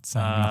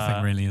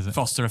 Nothing really, is it?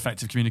 Foster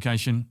effective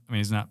communication. I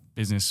mean, isn't that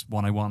business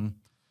 101?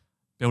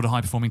 Build a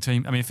high-performing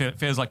team. I mean, it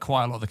feels like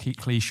quite a lot of the key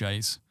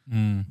cliches.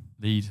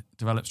 Lead,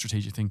 develop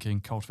strategic thinking,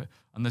 cultivate.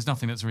 And there's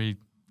nothing that's really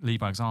lead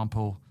by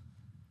example,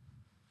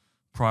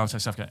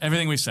 prioritize self-care.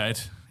 Everything we said,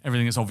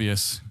 everything that's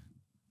obvious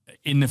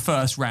in the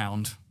first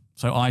round.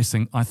 So I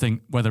think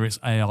whether it's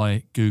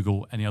AI,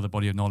 Google, any other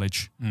body of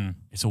knowledge,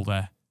 it's all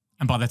there.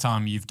 And by the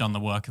time you've done the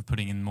work of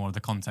putting in more of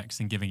the context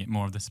and giving it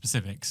more of the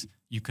specifics,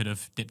 you could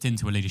have dipped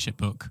into a leadership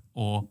book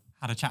or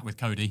had a chat with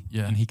Cody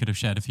and he could have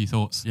shared a few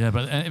thoughts. Yeah,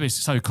 but it's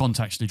so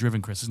contextually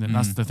driven, Chris, isn't it?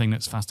 That's the thing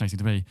that's fascinating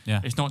to me.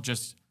 Yeah. It's not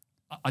just...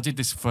 I did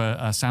this for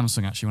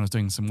Samsung, actually, when I was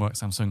doing some work at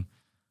Samsung.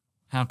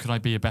 How could I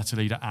be a better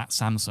leader at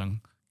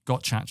Samsung?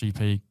 Got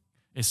ChatGPT.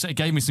 It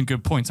gave me some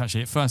good points,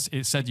 actually. At first,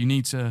 it said you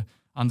need to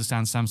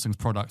understand Samsung's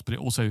product, but it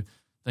also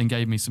then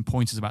gave me some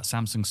pointers about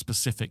Samsung's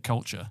specific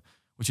culture,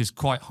 which is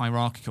quite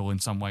hierarchical in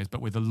some ways, but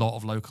with a lot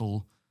of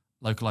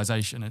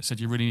localization. It said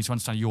you really need to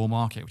understand your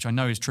market, which I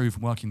know is true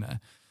from working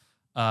there.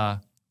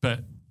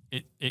 But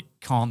it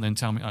can't then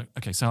tell me,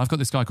 okay, so I've got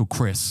this guy called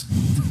Chris.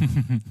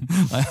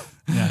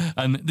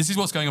 And this is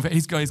what's going on.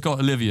 He's got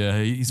Olivia.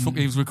 He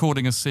was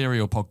recording a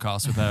serial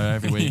podcast with her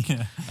every week.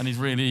 And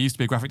he used to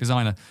be a graphic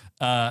designer.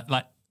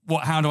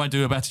 How do I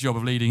do a better job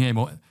of leading him?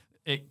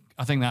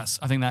 I think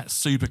that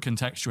super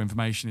contextual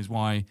information is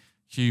why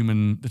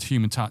the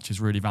human touch is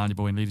really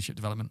valuable in leadership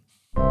development.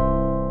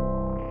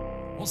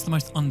 What's the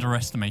most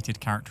underestimated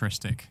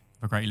characteristic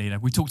of a great leader?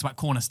 We talked about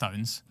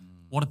cornerstones.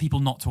 What are people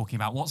not talking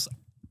about? What's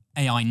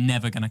AI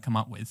never going to come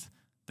up with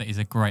that is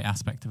a great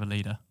aspect of a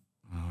leader?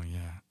 Oh,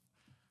 yeah.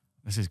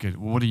 This is good.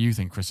 Well, what do you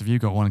think, Chris? Have you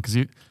got one?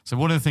 So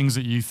what are the things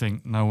that you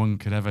think no one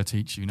could ever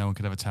teach you, no one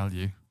could ever tell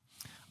you?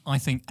 I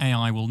think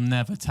AI will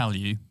never tell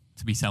you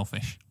to be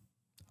selfish.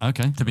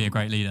 Okay. To be a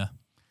great leader.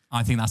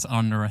 I think that's an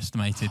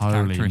underestimated Holy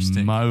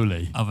characteristic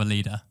moly. of a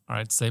leader. All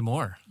right, say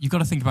more. You've got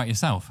to think about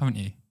yourself, haven't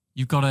you?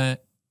 You've got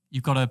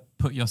to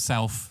put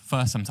yourself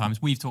first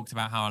sometimes. We've talked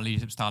about how our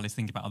leadership style is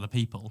think about other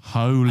people.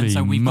 Holy and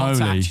so we've moly.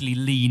 got to actually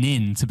lean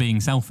in to being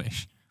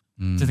selfish,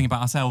 to think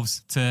about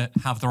ourselves, to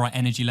have the right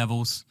energy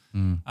levels,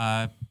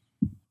 to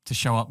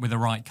show up with the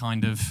right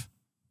kind of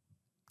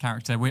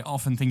character. We're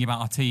often thinking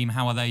about our team.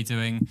 How are they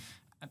doing?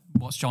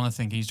 What's Jonah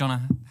thinking? Is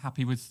Jonah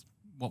happy with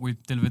what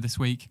we've delivered this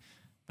week?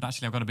 But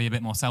actually, I've got to be a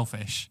bit more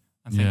selfish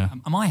and think,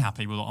 am I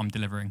happy with what I'm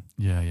delivering?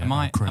 Yeah. Am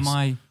I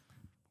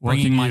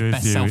Working bringing my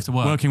best self to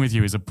work? Working with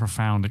you is a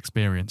profound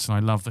experience, and I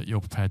love that you're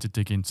prepared to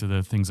dig into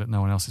the things that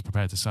no one else is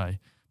prepared to say.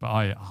 But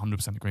I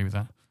 100% agree with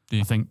that.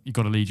 I think you've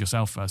got to lead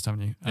yourself first,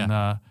 haven't you?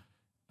 Yeah.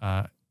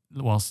 And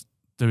whilst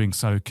doing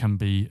so can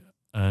be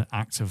an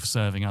act of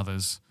serving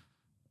others,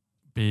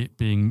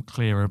 being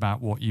clear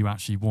about what you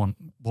actually want,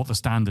 what the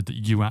standard that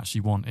you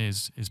actually want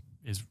is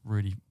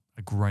really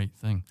a great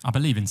thing. I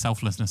believe in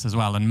selflessness as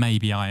well, and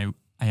maybe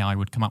AI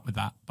would come up with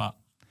that. But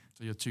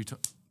so you're two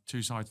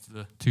sides to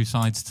the... Two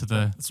sides to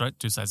the... That's right,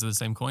 two sides of the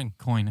same coin.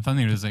 If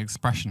only there was an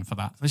expression for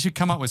that. They should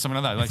come up with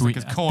something like that.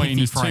 Because a coin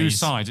pithy is two phrase.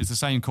 sides. It's the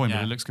same coin,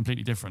 but it looks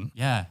completely different.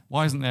 Yeah.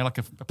 Why isn't there like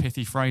a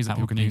pithy phrase that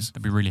people can use?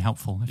 That'd be really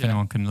helpful if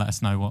anyone can let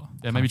us know what.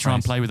 Yeah, maybe try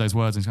and play with those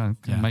words and kind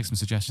of make some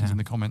suggestions in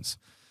the comments.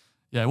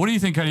 Yeah, what do you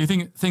think, Cody? You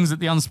think things that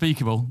the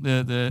unspeakable,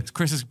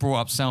 Chris has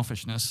brought up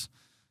selfishness.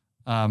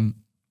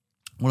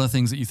 What are the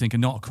things that you think are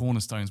not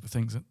cornerstones, but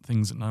things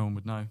that no one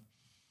would know?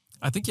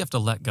 I think you have to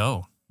let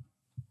go.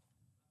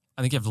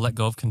 I think you have to let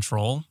go of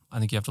control. I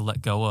think you have to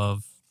let go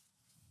of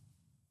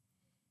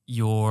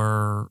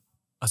your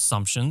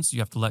assumptions. You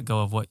have to let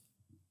go of what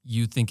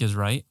you think is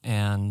right.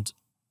 And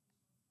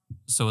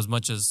so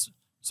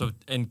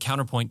in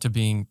counterpoint to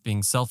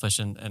being selfish,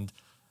 and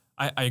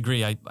I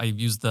agree. I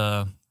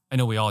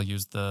know we all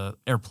use the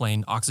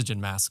airplane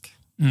oxygen mask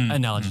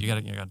analogy. You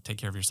gotta take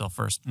care of yourself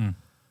first.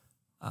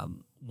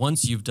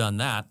 Once you've done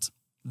that,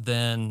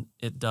 then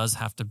it does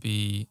have to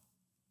be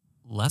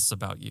less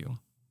about you.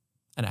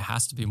 And it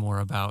has to be more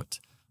about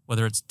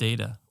whether it's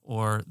data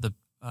or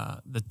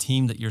the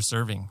team that you're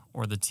serving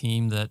or the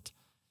team that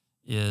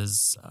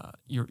is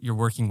you're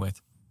working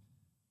with.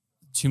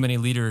 Too many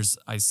leaders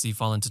I see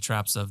fall into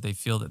traps of they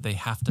feel that they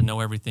have to know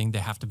everything, they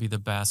have to be the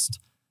best,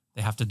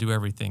 they have to do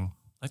everything.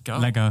 Let go.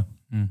 Let go.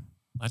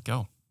 Let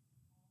go.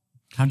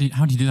 How do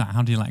you do that?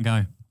 How do you let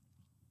go?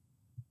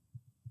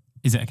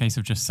 Is it a case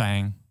of just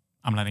saying,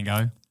 I'm letting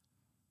go?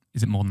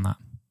 Is it more than that?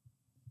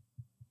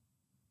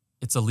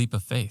 It's a leap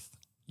of faith.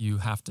 You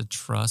have to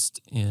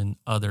trust in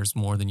others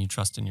more than you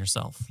trust in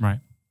yourself. Right.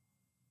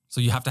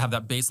 So you have to have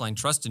that baseline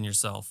trust in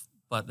yourself,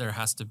 but there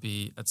has to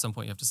be, at some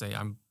point you have to say,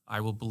 I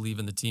will believe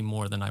in the team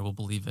more than I will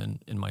believe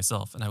in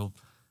myself. And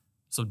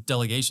so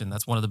delegation,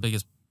 that's one of the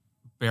biggest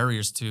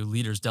barriers to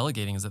leaders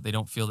delegating, is that they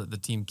don't feel that the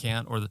team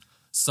can't, or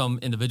some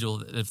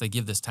individual, if they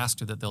give this task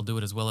to, that they'll do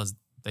it as well as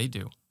they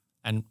do.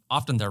 And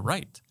often they're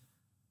right,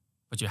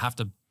 but you have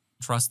to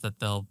trust that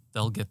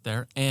they'll get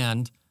there.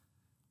 And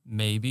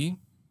maybe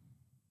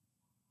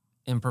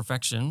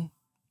imperfection,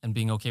 and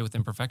being okay with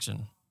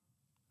imperfection,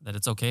 that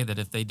it's okay that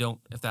if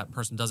that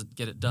person doesn't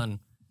get it done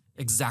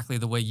exactly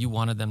the way you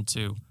wanted them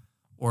to,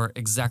 or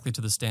exactly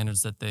to the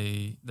standards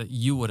that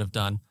you would have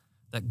done,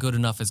 that good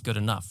enough is good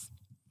enough,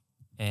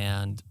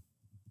 and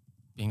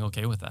being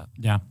okay with that.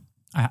 Yeah.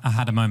 I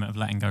had a moment of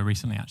letting go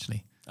recently,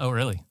 actually. Oh,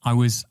 really? I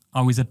was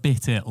a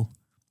bit ill,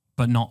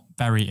 but not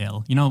very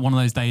ill. You know, one of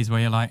those days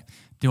where you're like,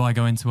 do I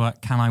go into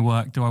work? Can I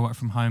work? Do I work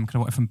from home? Could I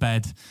work from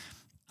bed? And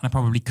I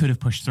probably could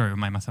have pushed through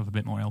and made myself a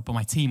bit more ill. But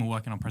my team were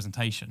working on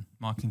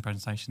marketing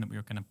presentation that we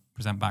were going to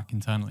present back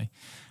internally.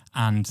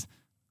 And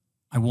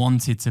I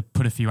wanted to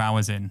put a few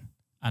hours in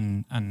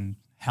and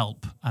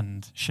help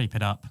and shape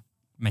it up,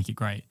 make it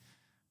great.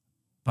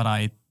 But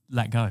I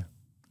let go.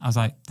 I was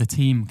like, the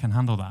team can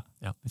handle that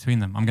between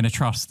them. I'm going to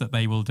trust that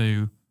they will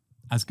do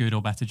as good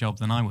or better job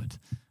than I would.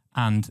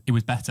 And it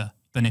was better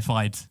than if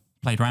I'd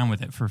played around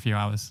with it for a few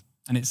hours.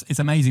 And it's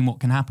amazing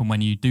what can happen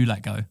when you do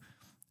let go,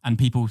 and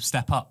people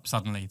step up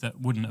suddenly that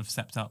wouldn't have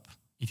stepped up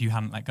if you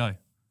hadn't let go.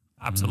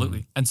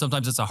 Absolutely. And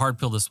sometimes it's a hard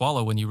pill to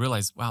swallow when you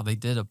realize, wow, they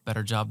did a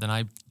better job than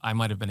I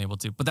might have been able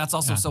to. But that's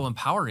also so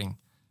empowering,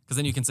 because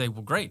then you can say,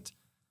 well, great,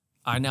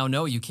 I now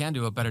know you can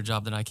do a better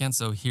job than I can.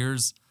 So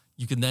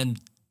you can then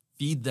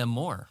feed them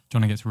more.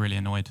 Johnny gets really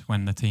annoyed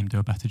when the team do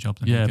a better job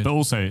than you could. But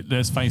also,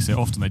 let's face it,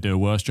 often they do a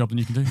worse job than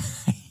you can do.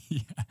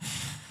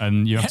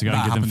 And you have to go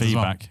and give them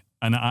feedback.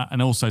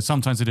 And also,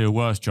 sometimes they do a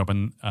worse job,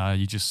 and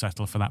you just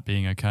settle for that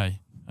being okay,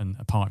 and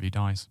a part of you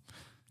dies.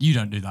 You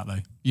don't do that, though.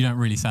 You don't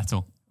really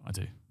settle. I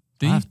do.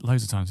 Do you?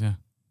 Loads of times, yeah.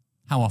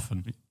 How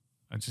often?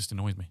 It just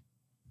annoys me.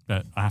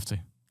 But I have to.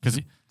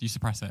 Do you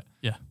suppress it?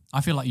 Yeah.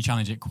 I feel like you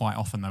challenge it quite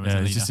often, though, as a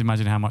leader. Just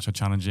imagine how much I'd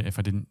challenge it if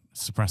I didn't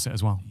suppress it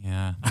as well.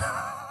 Yeah.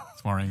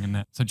 It's worrying, isn't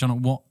it? So,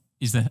 John, what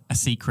is a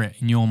secret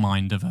in your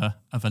mind of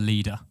a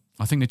leader?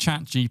 I think the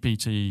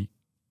ChatGPT,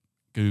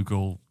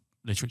 Google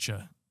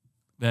literature,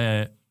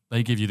 they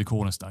give you the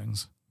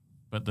cornerstones,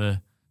 but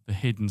the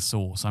hidden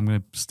source. I'm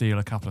going to steal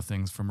a couple of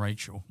things from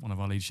Rachel, one of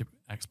our leadership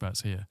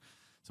experts here.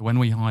 So when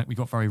we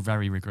got very,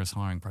 very rigorous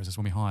hiring process.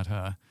 When we hired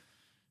her,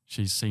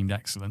 she seemed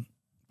excellent,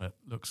 but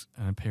looks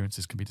and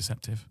appearances can be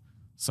deceptive.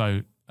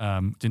 So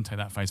didn't take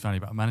that face value,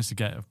 but I managed to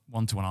get a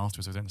one-to-one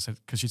afterwards with her and said,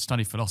 because she'd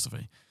studied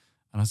philosophy.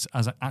 And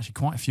as actually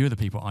quite a few of the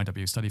people at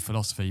IW study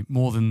philosophy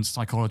more than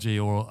psychology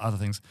or other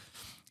things.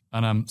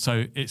 And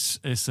so it's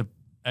a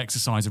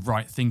exercise of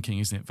right thinking,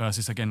 isn't it?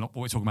 Versus, again, what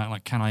we're talking about,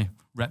 like, can I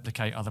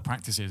replicate other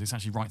practices? It's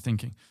actually right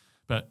thinking.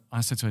 But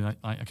I said to her,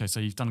 like, okay, so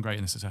you've done great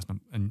in this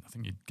assessment, and I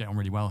think you'd get on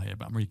really well here,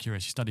 but I'm really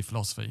curious. You studied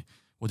philosophy.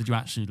 What did you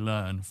actually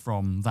learn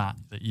from that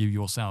you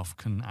yourself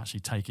can actually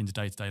take into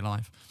day-to-day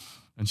life?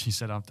 And she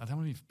said, I don't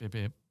want to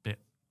be a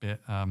bit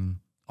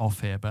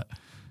off here, but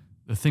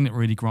the thing that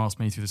really grasped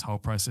me through this whole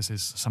process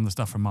is some of the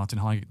stuff from Martin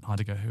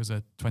Heidegger, who was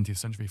a 20th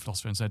century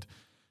philosopher, and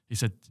he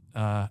said,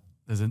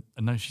 there's a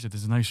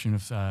notion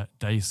of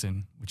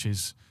Dasein, which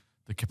is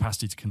the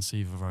capacity to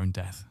conceive of our own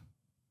death.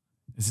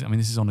 This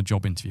is on a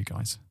job interview,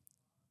 guys.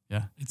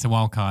 Yeah, it's a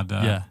wild card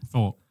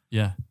thought.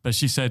 Yeah, but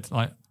she said,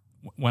 like,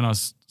 when I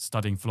was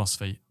studying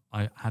philosophy,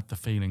 I had the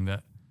feeling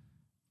that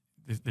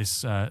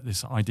this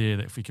idea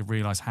that if we could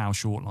realize how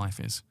short life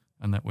is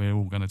and that we're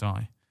all going to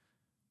die,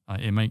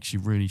 it makes you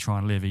really try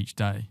and live each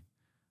day.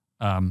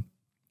 And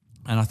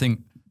I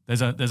think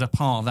there's a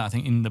part of that. I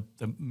think in the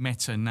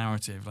meta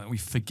narrative, like, we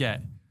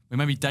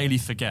maybe daily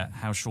forget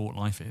how short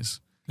life is.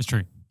 It's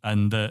true,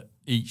 and that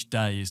each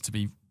day is to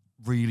be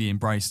really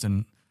embraced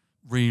and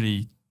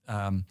really,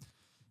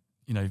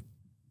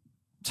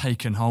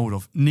 taken hold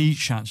of.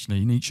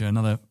 Nietzsche,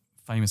 another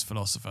famous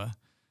philosopher,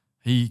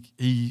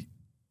 he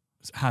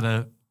had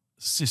a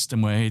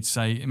system where he'd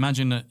say,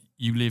 imagine that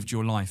you lived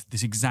your life,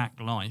 this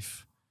exact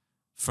life,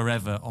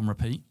 forever on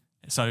repeat.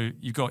 So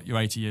you've got your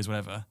 80 years,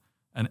 whatever,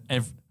 and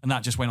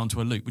that just went on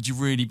to a loop. Would you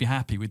really be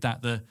happy with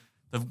that? The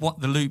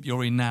loop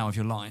you're in now of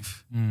your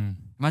life.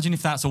 Imagine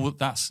if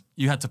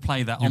you had to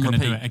play that on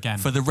repeat do it again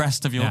for the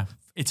rest of your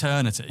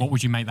eternity. What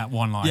would you make that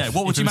one life? Yeah,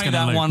 what would you make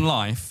that one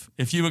life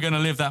if you were going to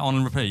live that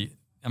on repeat?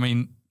 I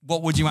mean,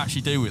 what would you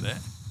actually do with it?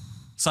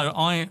 So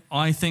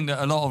I think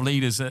that a lot of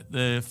leaders at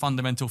the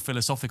fundamental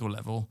philosophical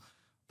level,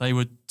 they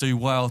would do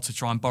well to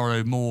try and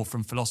borrow more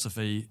from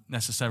philosophy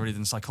necessarily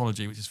than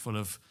psychology, which is full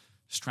of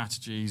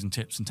strategies and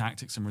tips and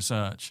tactics and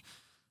research.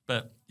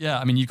 But yeah,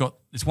 I mean, you've got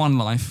this one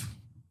life,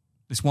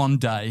 this one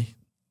day,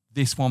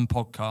 this one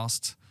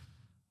podcast,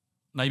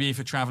 maybe if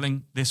you're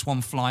traveling, this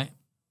one flight,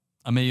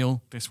 a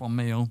meal, this one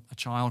meal, a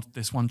child,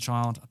 this one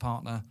child, a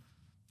partner,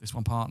 this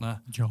one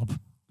partner.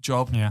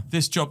 Job. Yeah.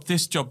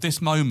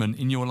 This moment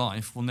in your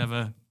life will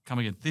never come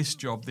again. This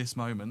job, this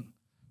moment,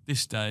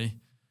 this day,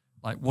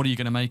 Like, what are you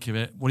going to make of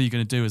it? What are you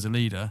going to do as a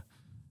leader?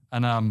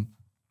 And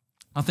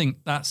I think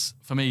that's,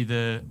 for me,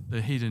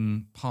 the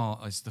hidden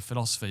part is the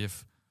philosophy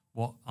of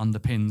what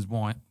underpins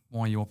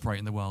why you operate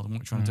in the world and what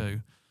you're trying to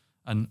do.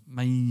 And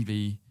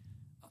maybe,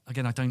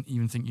 again, I don't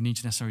even think you need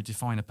to necessarily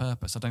define a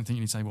purpose. I don't think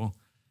you need to say, well,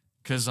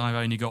 because I've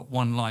only got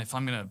one life,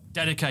 I'm going to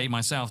dedicate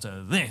myself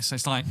to this.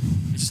 It's like,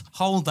 just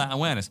hold that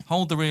awareness,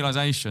 hold the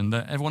realization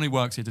that everyone who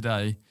works here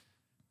today,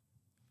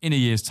 in a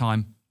year's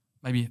time,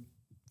 maybe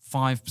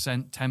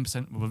 5%,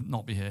 10% will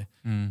not be here.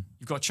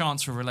 You've got a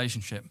chance for a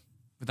relationship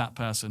with that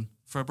person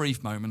for a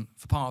brief moment,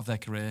 for part of their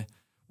career.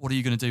 What are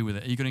you going to do with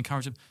it? Are you going to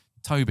encourage them?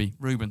 Toby,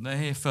 Ruben, they're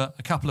here for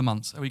a couple of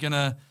months. Are we going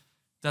to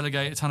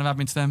delegate a ton of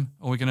admin to them?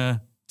 Or are we going to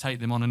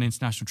take them on an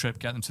international trip,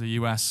 get them to the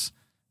US,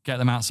 get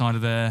them outside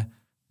of their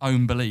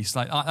own beliefs?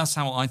 Like, that's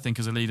how I think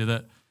as a leader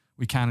that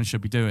we can and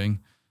should be doing.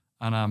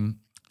 And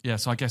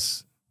so I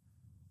guess,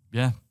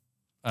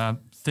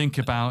 think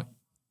about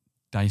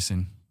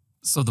dicing.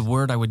 So the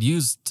word I would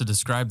use to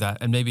describe that,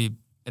 and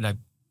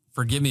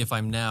forgive me if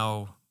I'm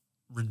now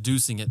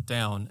reducing it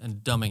down and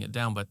dumbing it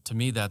down, but to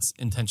me that's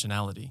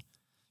intentionality.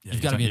 Yeah,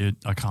 you've got to be.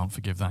 I can't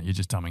forgive that. You're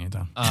just dumbing it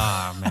down.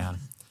 Oh man.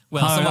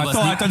 Well, I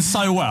thought I'd done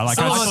so well. Like,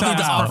 some of us need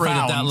to operate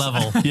at that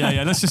level.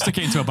 Yeah. Let's just stick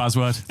it into a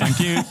buzzword. Thank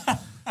you.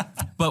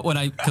 But when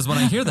I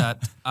hear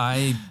that,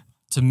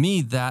 to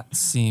me that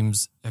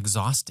seems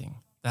exhausting.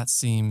 That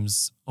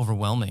seems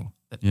overwhelming.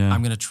 That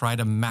I'm going to try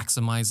to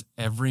maximize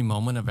every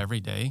moment of every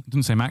day. I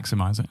didn't say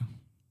maximize it.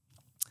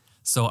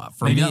 So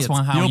for maybe me, that's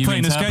how you're you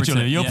putting a interpret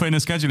schedule. it. You're putting a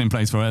schedule in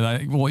place for it.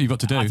 Like, what you've got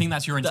to do. I think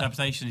that's your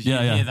interpretation. Is you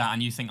hear that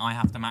and you think I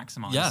have to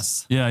maximize.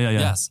 Yes. Yeah.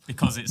 Yes.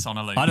 Because it's on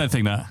a loop. I don't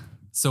think that.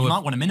 So you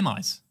might want to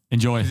minimize.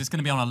 Enjoy. Because it's going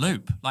to be on a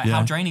loop. Like,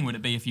 how draining would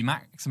it be if you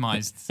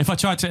maximized? If I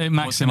tried to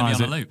maximize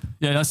on a loop?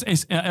 Yeah,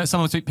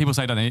 some of the people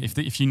say, don't they?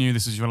 If you knew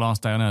this was your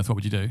last day on Earth, what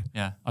would you do?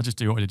 Yeah, I'd just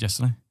do what I did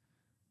yesterday.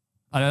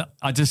 I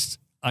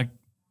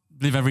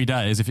live every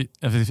day as if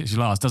it's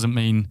your last. Doesn't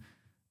mean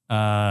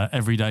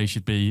every day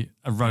should be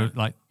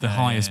the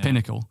highest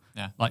pinnacle.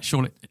 Yeah. Like,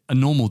 surely a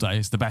normal day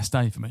is the best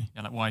day for me.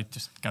 Yeah, like, why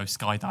just go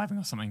skydiving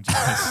or something?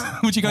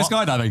 Just would you go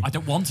skydiving? I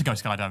don't want to go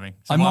skydiving.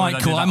 So I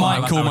might call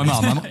my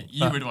mum.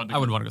 You would want to. I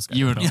would want to go skydiving.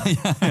 You would.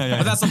 Yeah.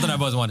 But that's something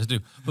I've always wanted to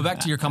do. But back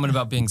to your comment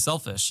about being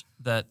selfish,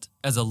 that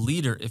as a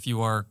leader, if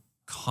you are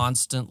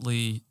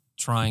constantly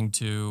trying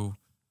to,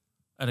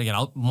 and again,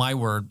 my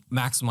word,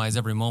 maximize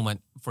every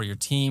moment for your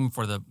team,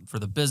 for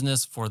the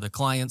business, for the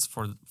clients,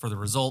 for the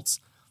results,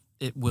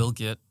 it will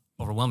get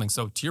overwhelming.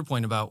 So to your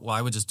point about, well,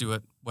 I would just do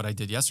what I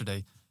did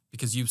yesterday,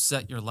 because you've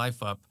set your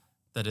life up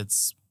that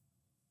it's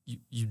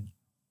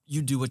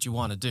you do what you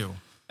want to do.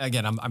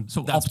 Again, I'm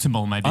so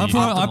optimal maybe. I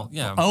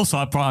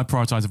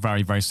prioritize a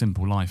very, very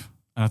simple life,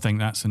 and I think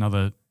that's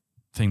another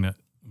thing that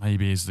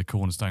maybe is the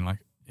cornerstone. Like,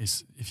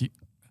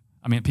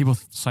 people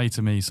say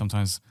to me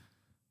sometimes,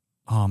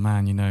 "Oh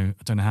man, I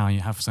don't know how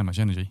you have so much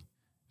energy."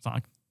 It's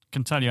like, I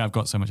can tell you, I've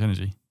got so much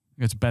energy.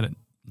 I go to bed at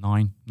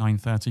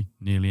 9:30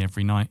 nearly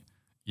every night.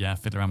 Yeah,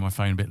 fiddle around my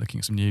phone a bit, looking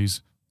at some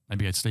news.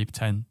 Maybe go to sleep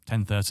at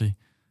 10:30.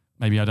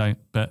 Maybe I don't,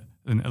 but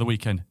then at the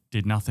weekend,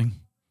 did nothing.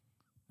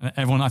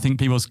 I think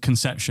people's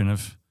conception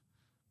of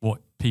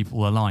what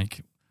people are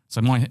like.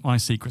 So my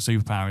secret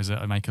superpower is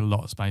that I make a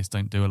lot of space,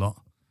 don't do a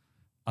lot.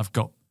 I've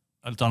done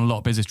a lot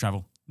of business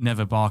travel,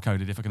 never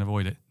barcoded if I can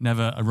avoid it,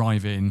 never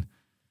arrive in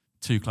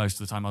too close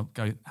to the time. I'll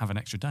go have an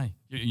extra day.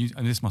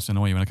 And this must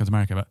annoy you when I go to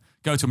America, but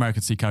go to America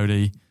to see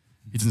Cody.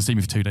 He doesn't see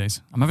me for 2 days.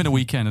 I'm having a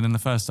weekend, and then the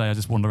first day I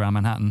just wander around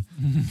Manhattan,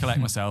 collect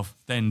myself,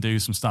 then do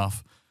some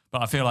stuff.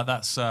 But I feel like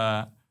that's,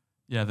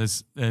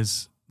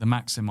 there's the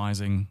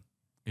maximizing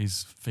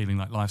is feeling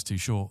like life's too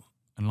short,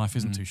 and life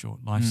isn't too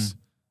short. Life's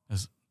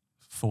as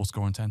 4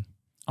 score and 10.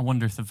 I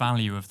wonder if the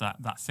value of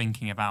that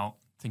thinking about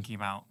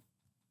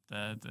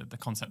the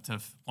concept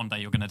of one day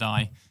you're going to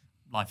die,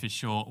 life is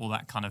short, all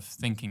that kind of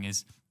thinking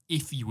is,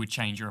 if you would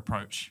change your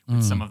approach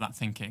with some of that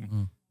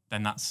thinking,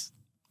 then that's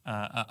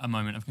a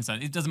moment of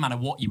concern. It doesn't matter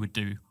what you would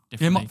do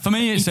differently. Yeah, for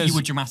me, if you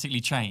would dramatically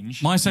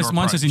change. Mine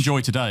says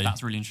enjoy today.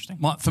 That's really interesting.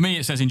 For me,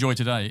 it says enjoy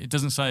today. It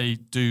doesn't say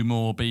do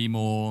more, be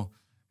more,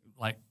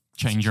 like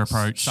change your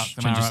approach,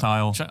 change your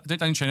style.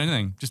 Don't change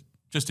anything.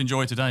 Just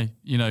enjoy today.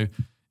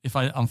 If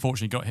I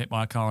unfortunately got hit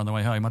by a car on the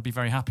way home, I'd be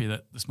very happy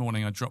that this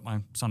morning I dropped my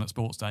son at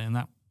sports day, and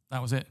that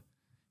was it.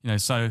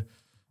 So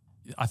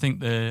I think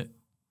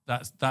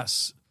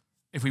that's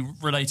if we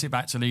relate it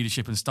back to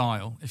leadership and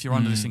style, if you're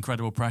under this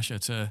incredible pressure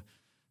to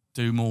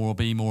do more or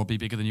be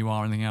bigger than you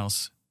are, anything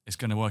else, it's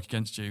going to work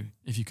against you.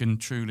 If you can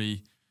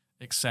truly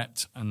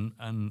accept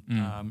and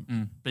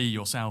be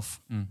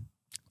yourself,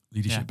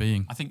 leadership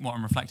being. I think what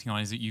I'm reflecting on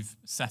is that you've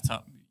set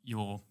up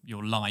your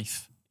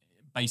life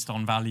based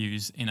on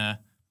values in a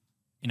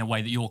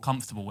way that you're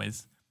comfortable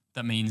with.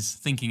 That means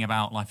thinking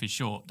about life is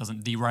short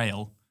doesn't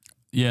derail.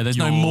 Yeah, there's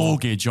no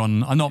mortgage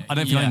on. I don't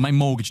feel like I'm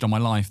mortgaged on my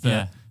life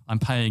that I'm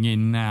paying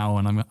in now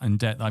and I'm in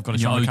debt that I've got to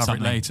try and recover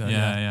it later.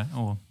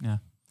 Yeah.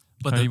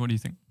 But Cody, what do you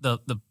think? The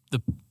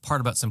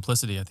part about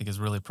simplicity, I think, is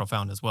really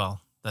profound as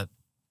well. That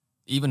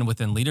even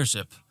within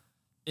leadership,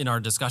 in our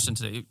discussion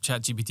today,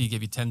 ChatGPT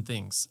gave you 10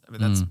 things. I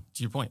mean, that's to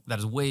your point. That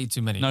is way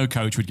too many. No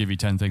coach would give you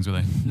 10 things,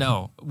 would they?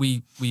 No,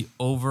 we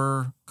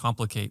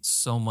overcomplicate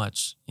so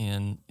much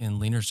in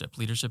leadership.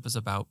 Leadership is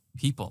about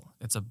people.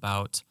 It's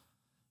about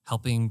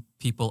helping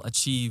people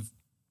achieve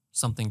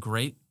something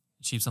great,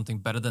 achieve something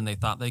better than they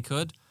thought they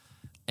could.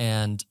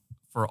 And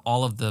for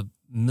all of the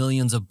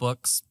millions of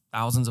books,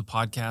 thousands of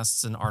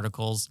podcasts and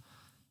articles,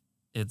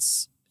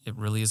 it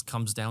really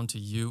comes down to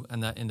you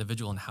and that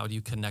individual, and how do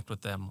you connect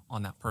with them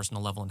on that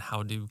personal level, and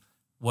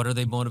what are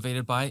they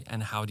motivated by,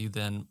 and how do you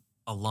then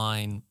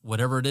align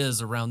whatever it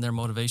is around their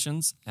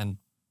motivations and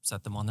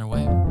set them on their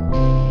way.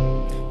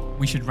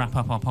 We should wrap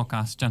up our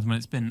podcast, gentlemen.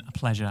 It's been a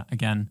pleasure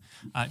again.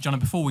 John,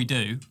 before we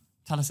do,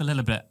 tell us a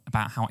little bit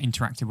about how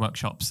interactive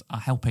workshops are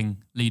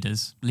helping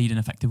leaders lead in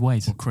effective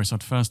ways. Well, Chris,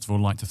 I'd first of all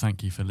like to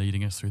thank you for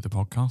leading us through the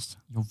podcast.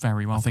 You're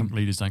very welcome. I think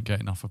leaders don't get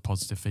enough of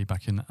positive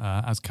feedback. And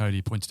as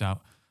Cody pointed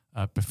out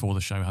before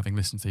the show, having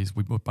listened to these,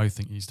 we both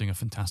think he's doing a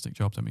fantastic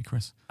job, don't we,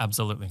 Chris?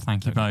 Absolutely.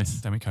 Thank you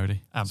both. Don't we,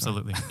 Cody?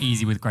 Absolutely.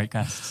 Easy with great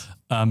guests.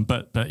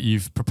 But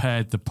you've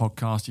prepared the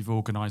podcast, you've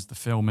organised the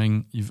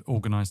filming, you've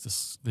organised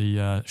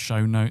the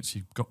show notes,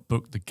 you've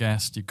booked the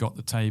guest, you've got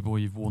the table,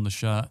 you've worn the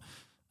shirt,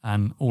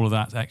 and all of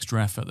that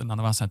extra effort that none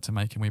of us had to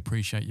make, and we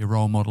appreciate your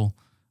role model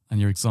and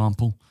your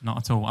example. Not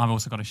at all. I've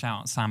also got to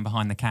shout out Sam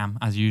behind the cam,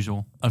 as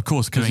usual. Of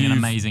course, because doing you've an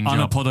amazing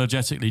job.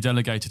 Unapologetically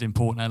delegated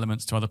important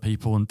elements to other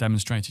people and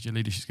demonstrated your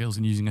leadership skills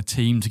in using a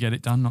team to get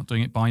it done, not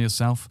doing it by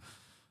yourself.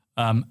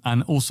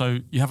 And also,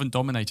 you haven't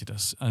dominated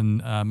us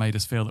and made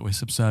us feel that we're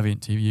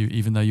subservient to you,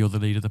 even though you're the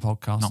lead of the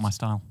podcast. Not my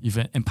style. You've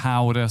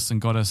empowered us and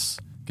got us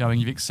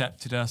going. You've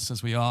accepted us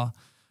as we are.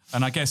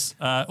 And I guess,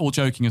 all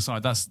joking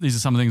aside, these are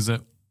some of the things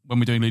that when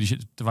we're doing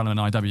leadership development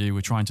at IW,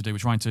 we're trying to do. We're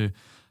trying to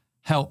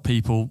help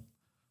people,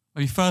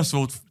 maybe first of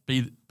all,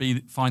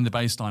 find the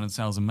baseline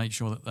themselves and make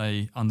sure that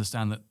they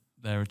understand that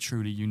they're a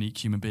truly unique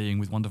human being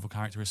with wonderful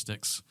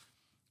characteristics,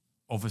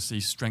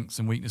 obviously strengths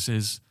and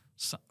weaknesses.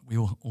 So we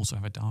all also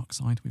have a dark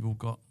side. We've all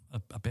got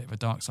a bit of a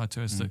dark side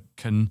to us that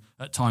can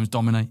at times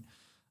dominate.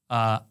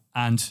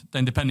 And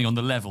then depending on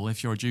the level,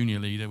 if you're a junior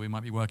leader, we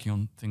might be working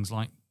on things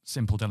like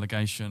simple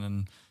delegation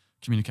and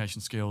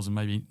communication skills, and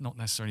maybe not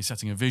necessarily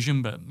setting a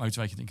vision, but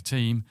motivating a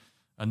team.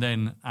 And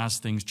then as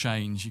things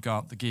change, you go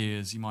up the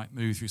gears, you might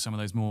move through some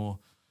of those more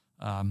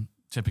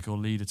typical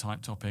leader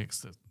type topics,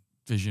 that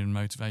vision,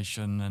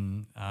 motivation,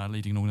 and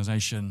leading an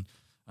organization.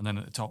 And then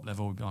at the top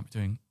level, we might be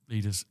doing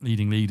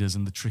leading leaders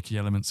and the tricky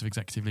elements of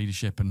executive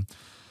leadership. And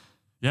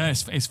yeah,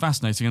 it's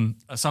fascinating. And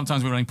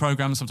sometimes we're running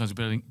programs, sometimes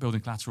we're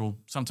building collateral.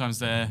 Sometimes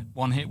they're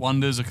one-hit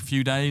wonders, a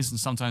few days, and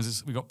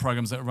sometimes we've got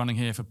programs that are running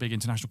here for big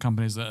international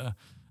companies that are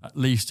at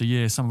least a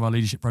year. Some of our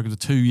leadership programs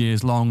are 2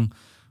 years long,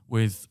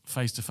 with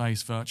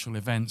face-to-face virtual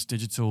events,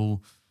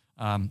 digital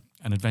and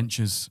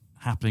adventures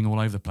happening all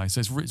over the place.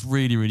 So it's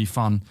really, really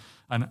fun.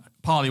 And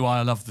partly why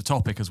I love the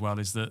topic as well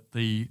is that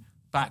the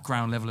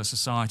background level of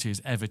society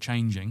is ever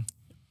changing.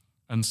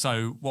 And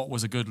so what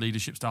was a good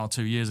leadership style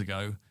 2 years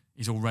ago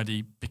is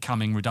already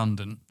becoming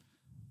redundant.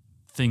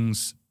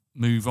 Things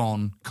move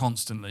on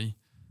constantly.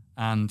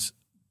 And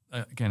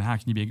again, how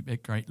can you be a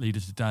great leader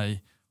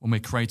today? When we're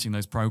creating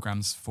those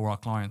programs for our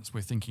clients,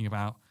 we're thinking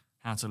about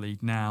how to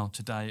lead now,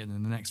 today, and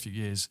in the next few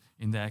years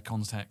in their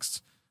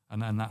context.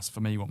 And that's, for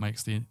me, what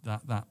makes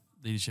that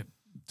leadership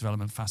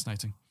development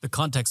fascinating. The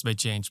context may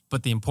change,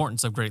 but the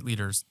importance of great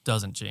leaders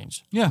doesn't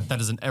change. Yeah.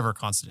 That is an ever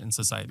constant in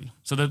society.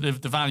 So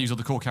the values or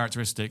the core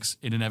characteristics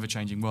in an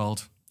ever-changing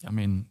world, I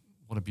mean,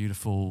 what a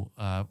beautiful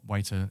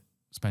way to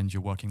spend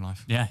your working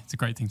life. Yeah, it's a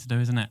great thing to do,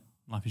 isn't it?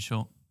 Life is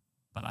short,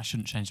 but that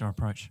shouldn't change our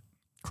approach.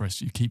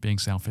 Chris, you keep being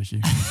selfish,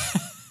 you.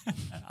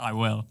 I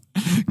will.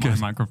 Good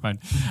microphone.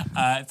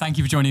 Thank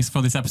you for joining us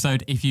for this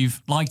episode. If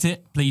you've liked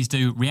it, please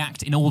do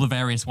react in all the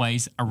various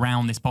ways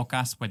around this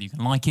podcast, whether you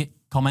can like it,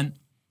 comment,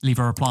 leave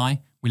a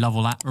reply. We love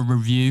all that. A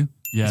review.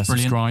 Yeah, it's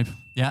brilliant. subscribe.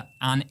 Yeah,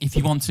 and if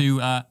you want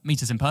to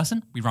meet us in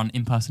person, we run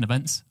in-person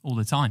events all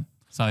the time.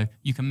 So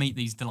you can meet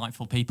these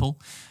delightful people.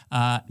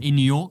 In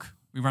New York,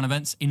 we run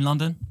events. In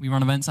London, we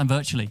run events, and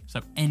virtually. So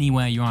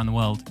anywhere you are in the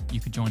world,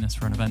 you could join us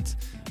for an event.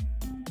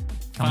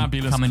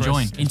 Fabulous, Come and Chris.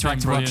 join. It's been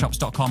brilliant.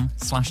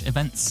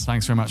 interactiveworkshops.com/events.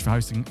 Thanks very much for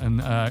hosting.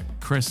 And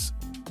Chris,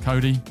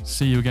 Cody,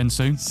 see you again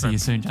soon. See you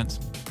soon, gents.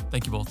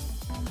 Thank you both.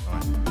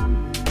 Bye.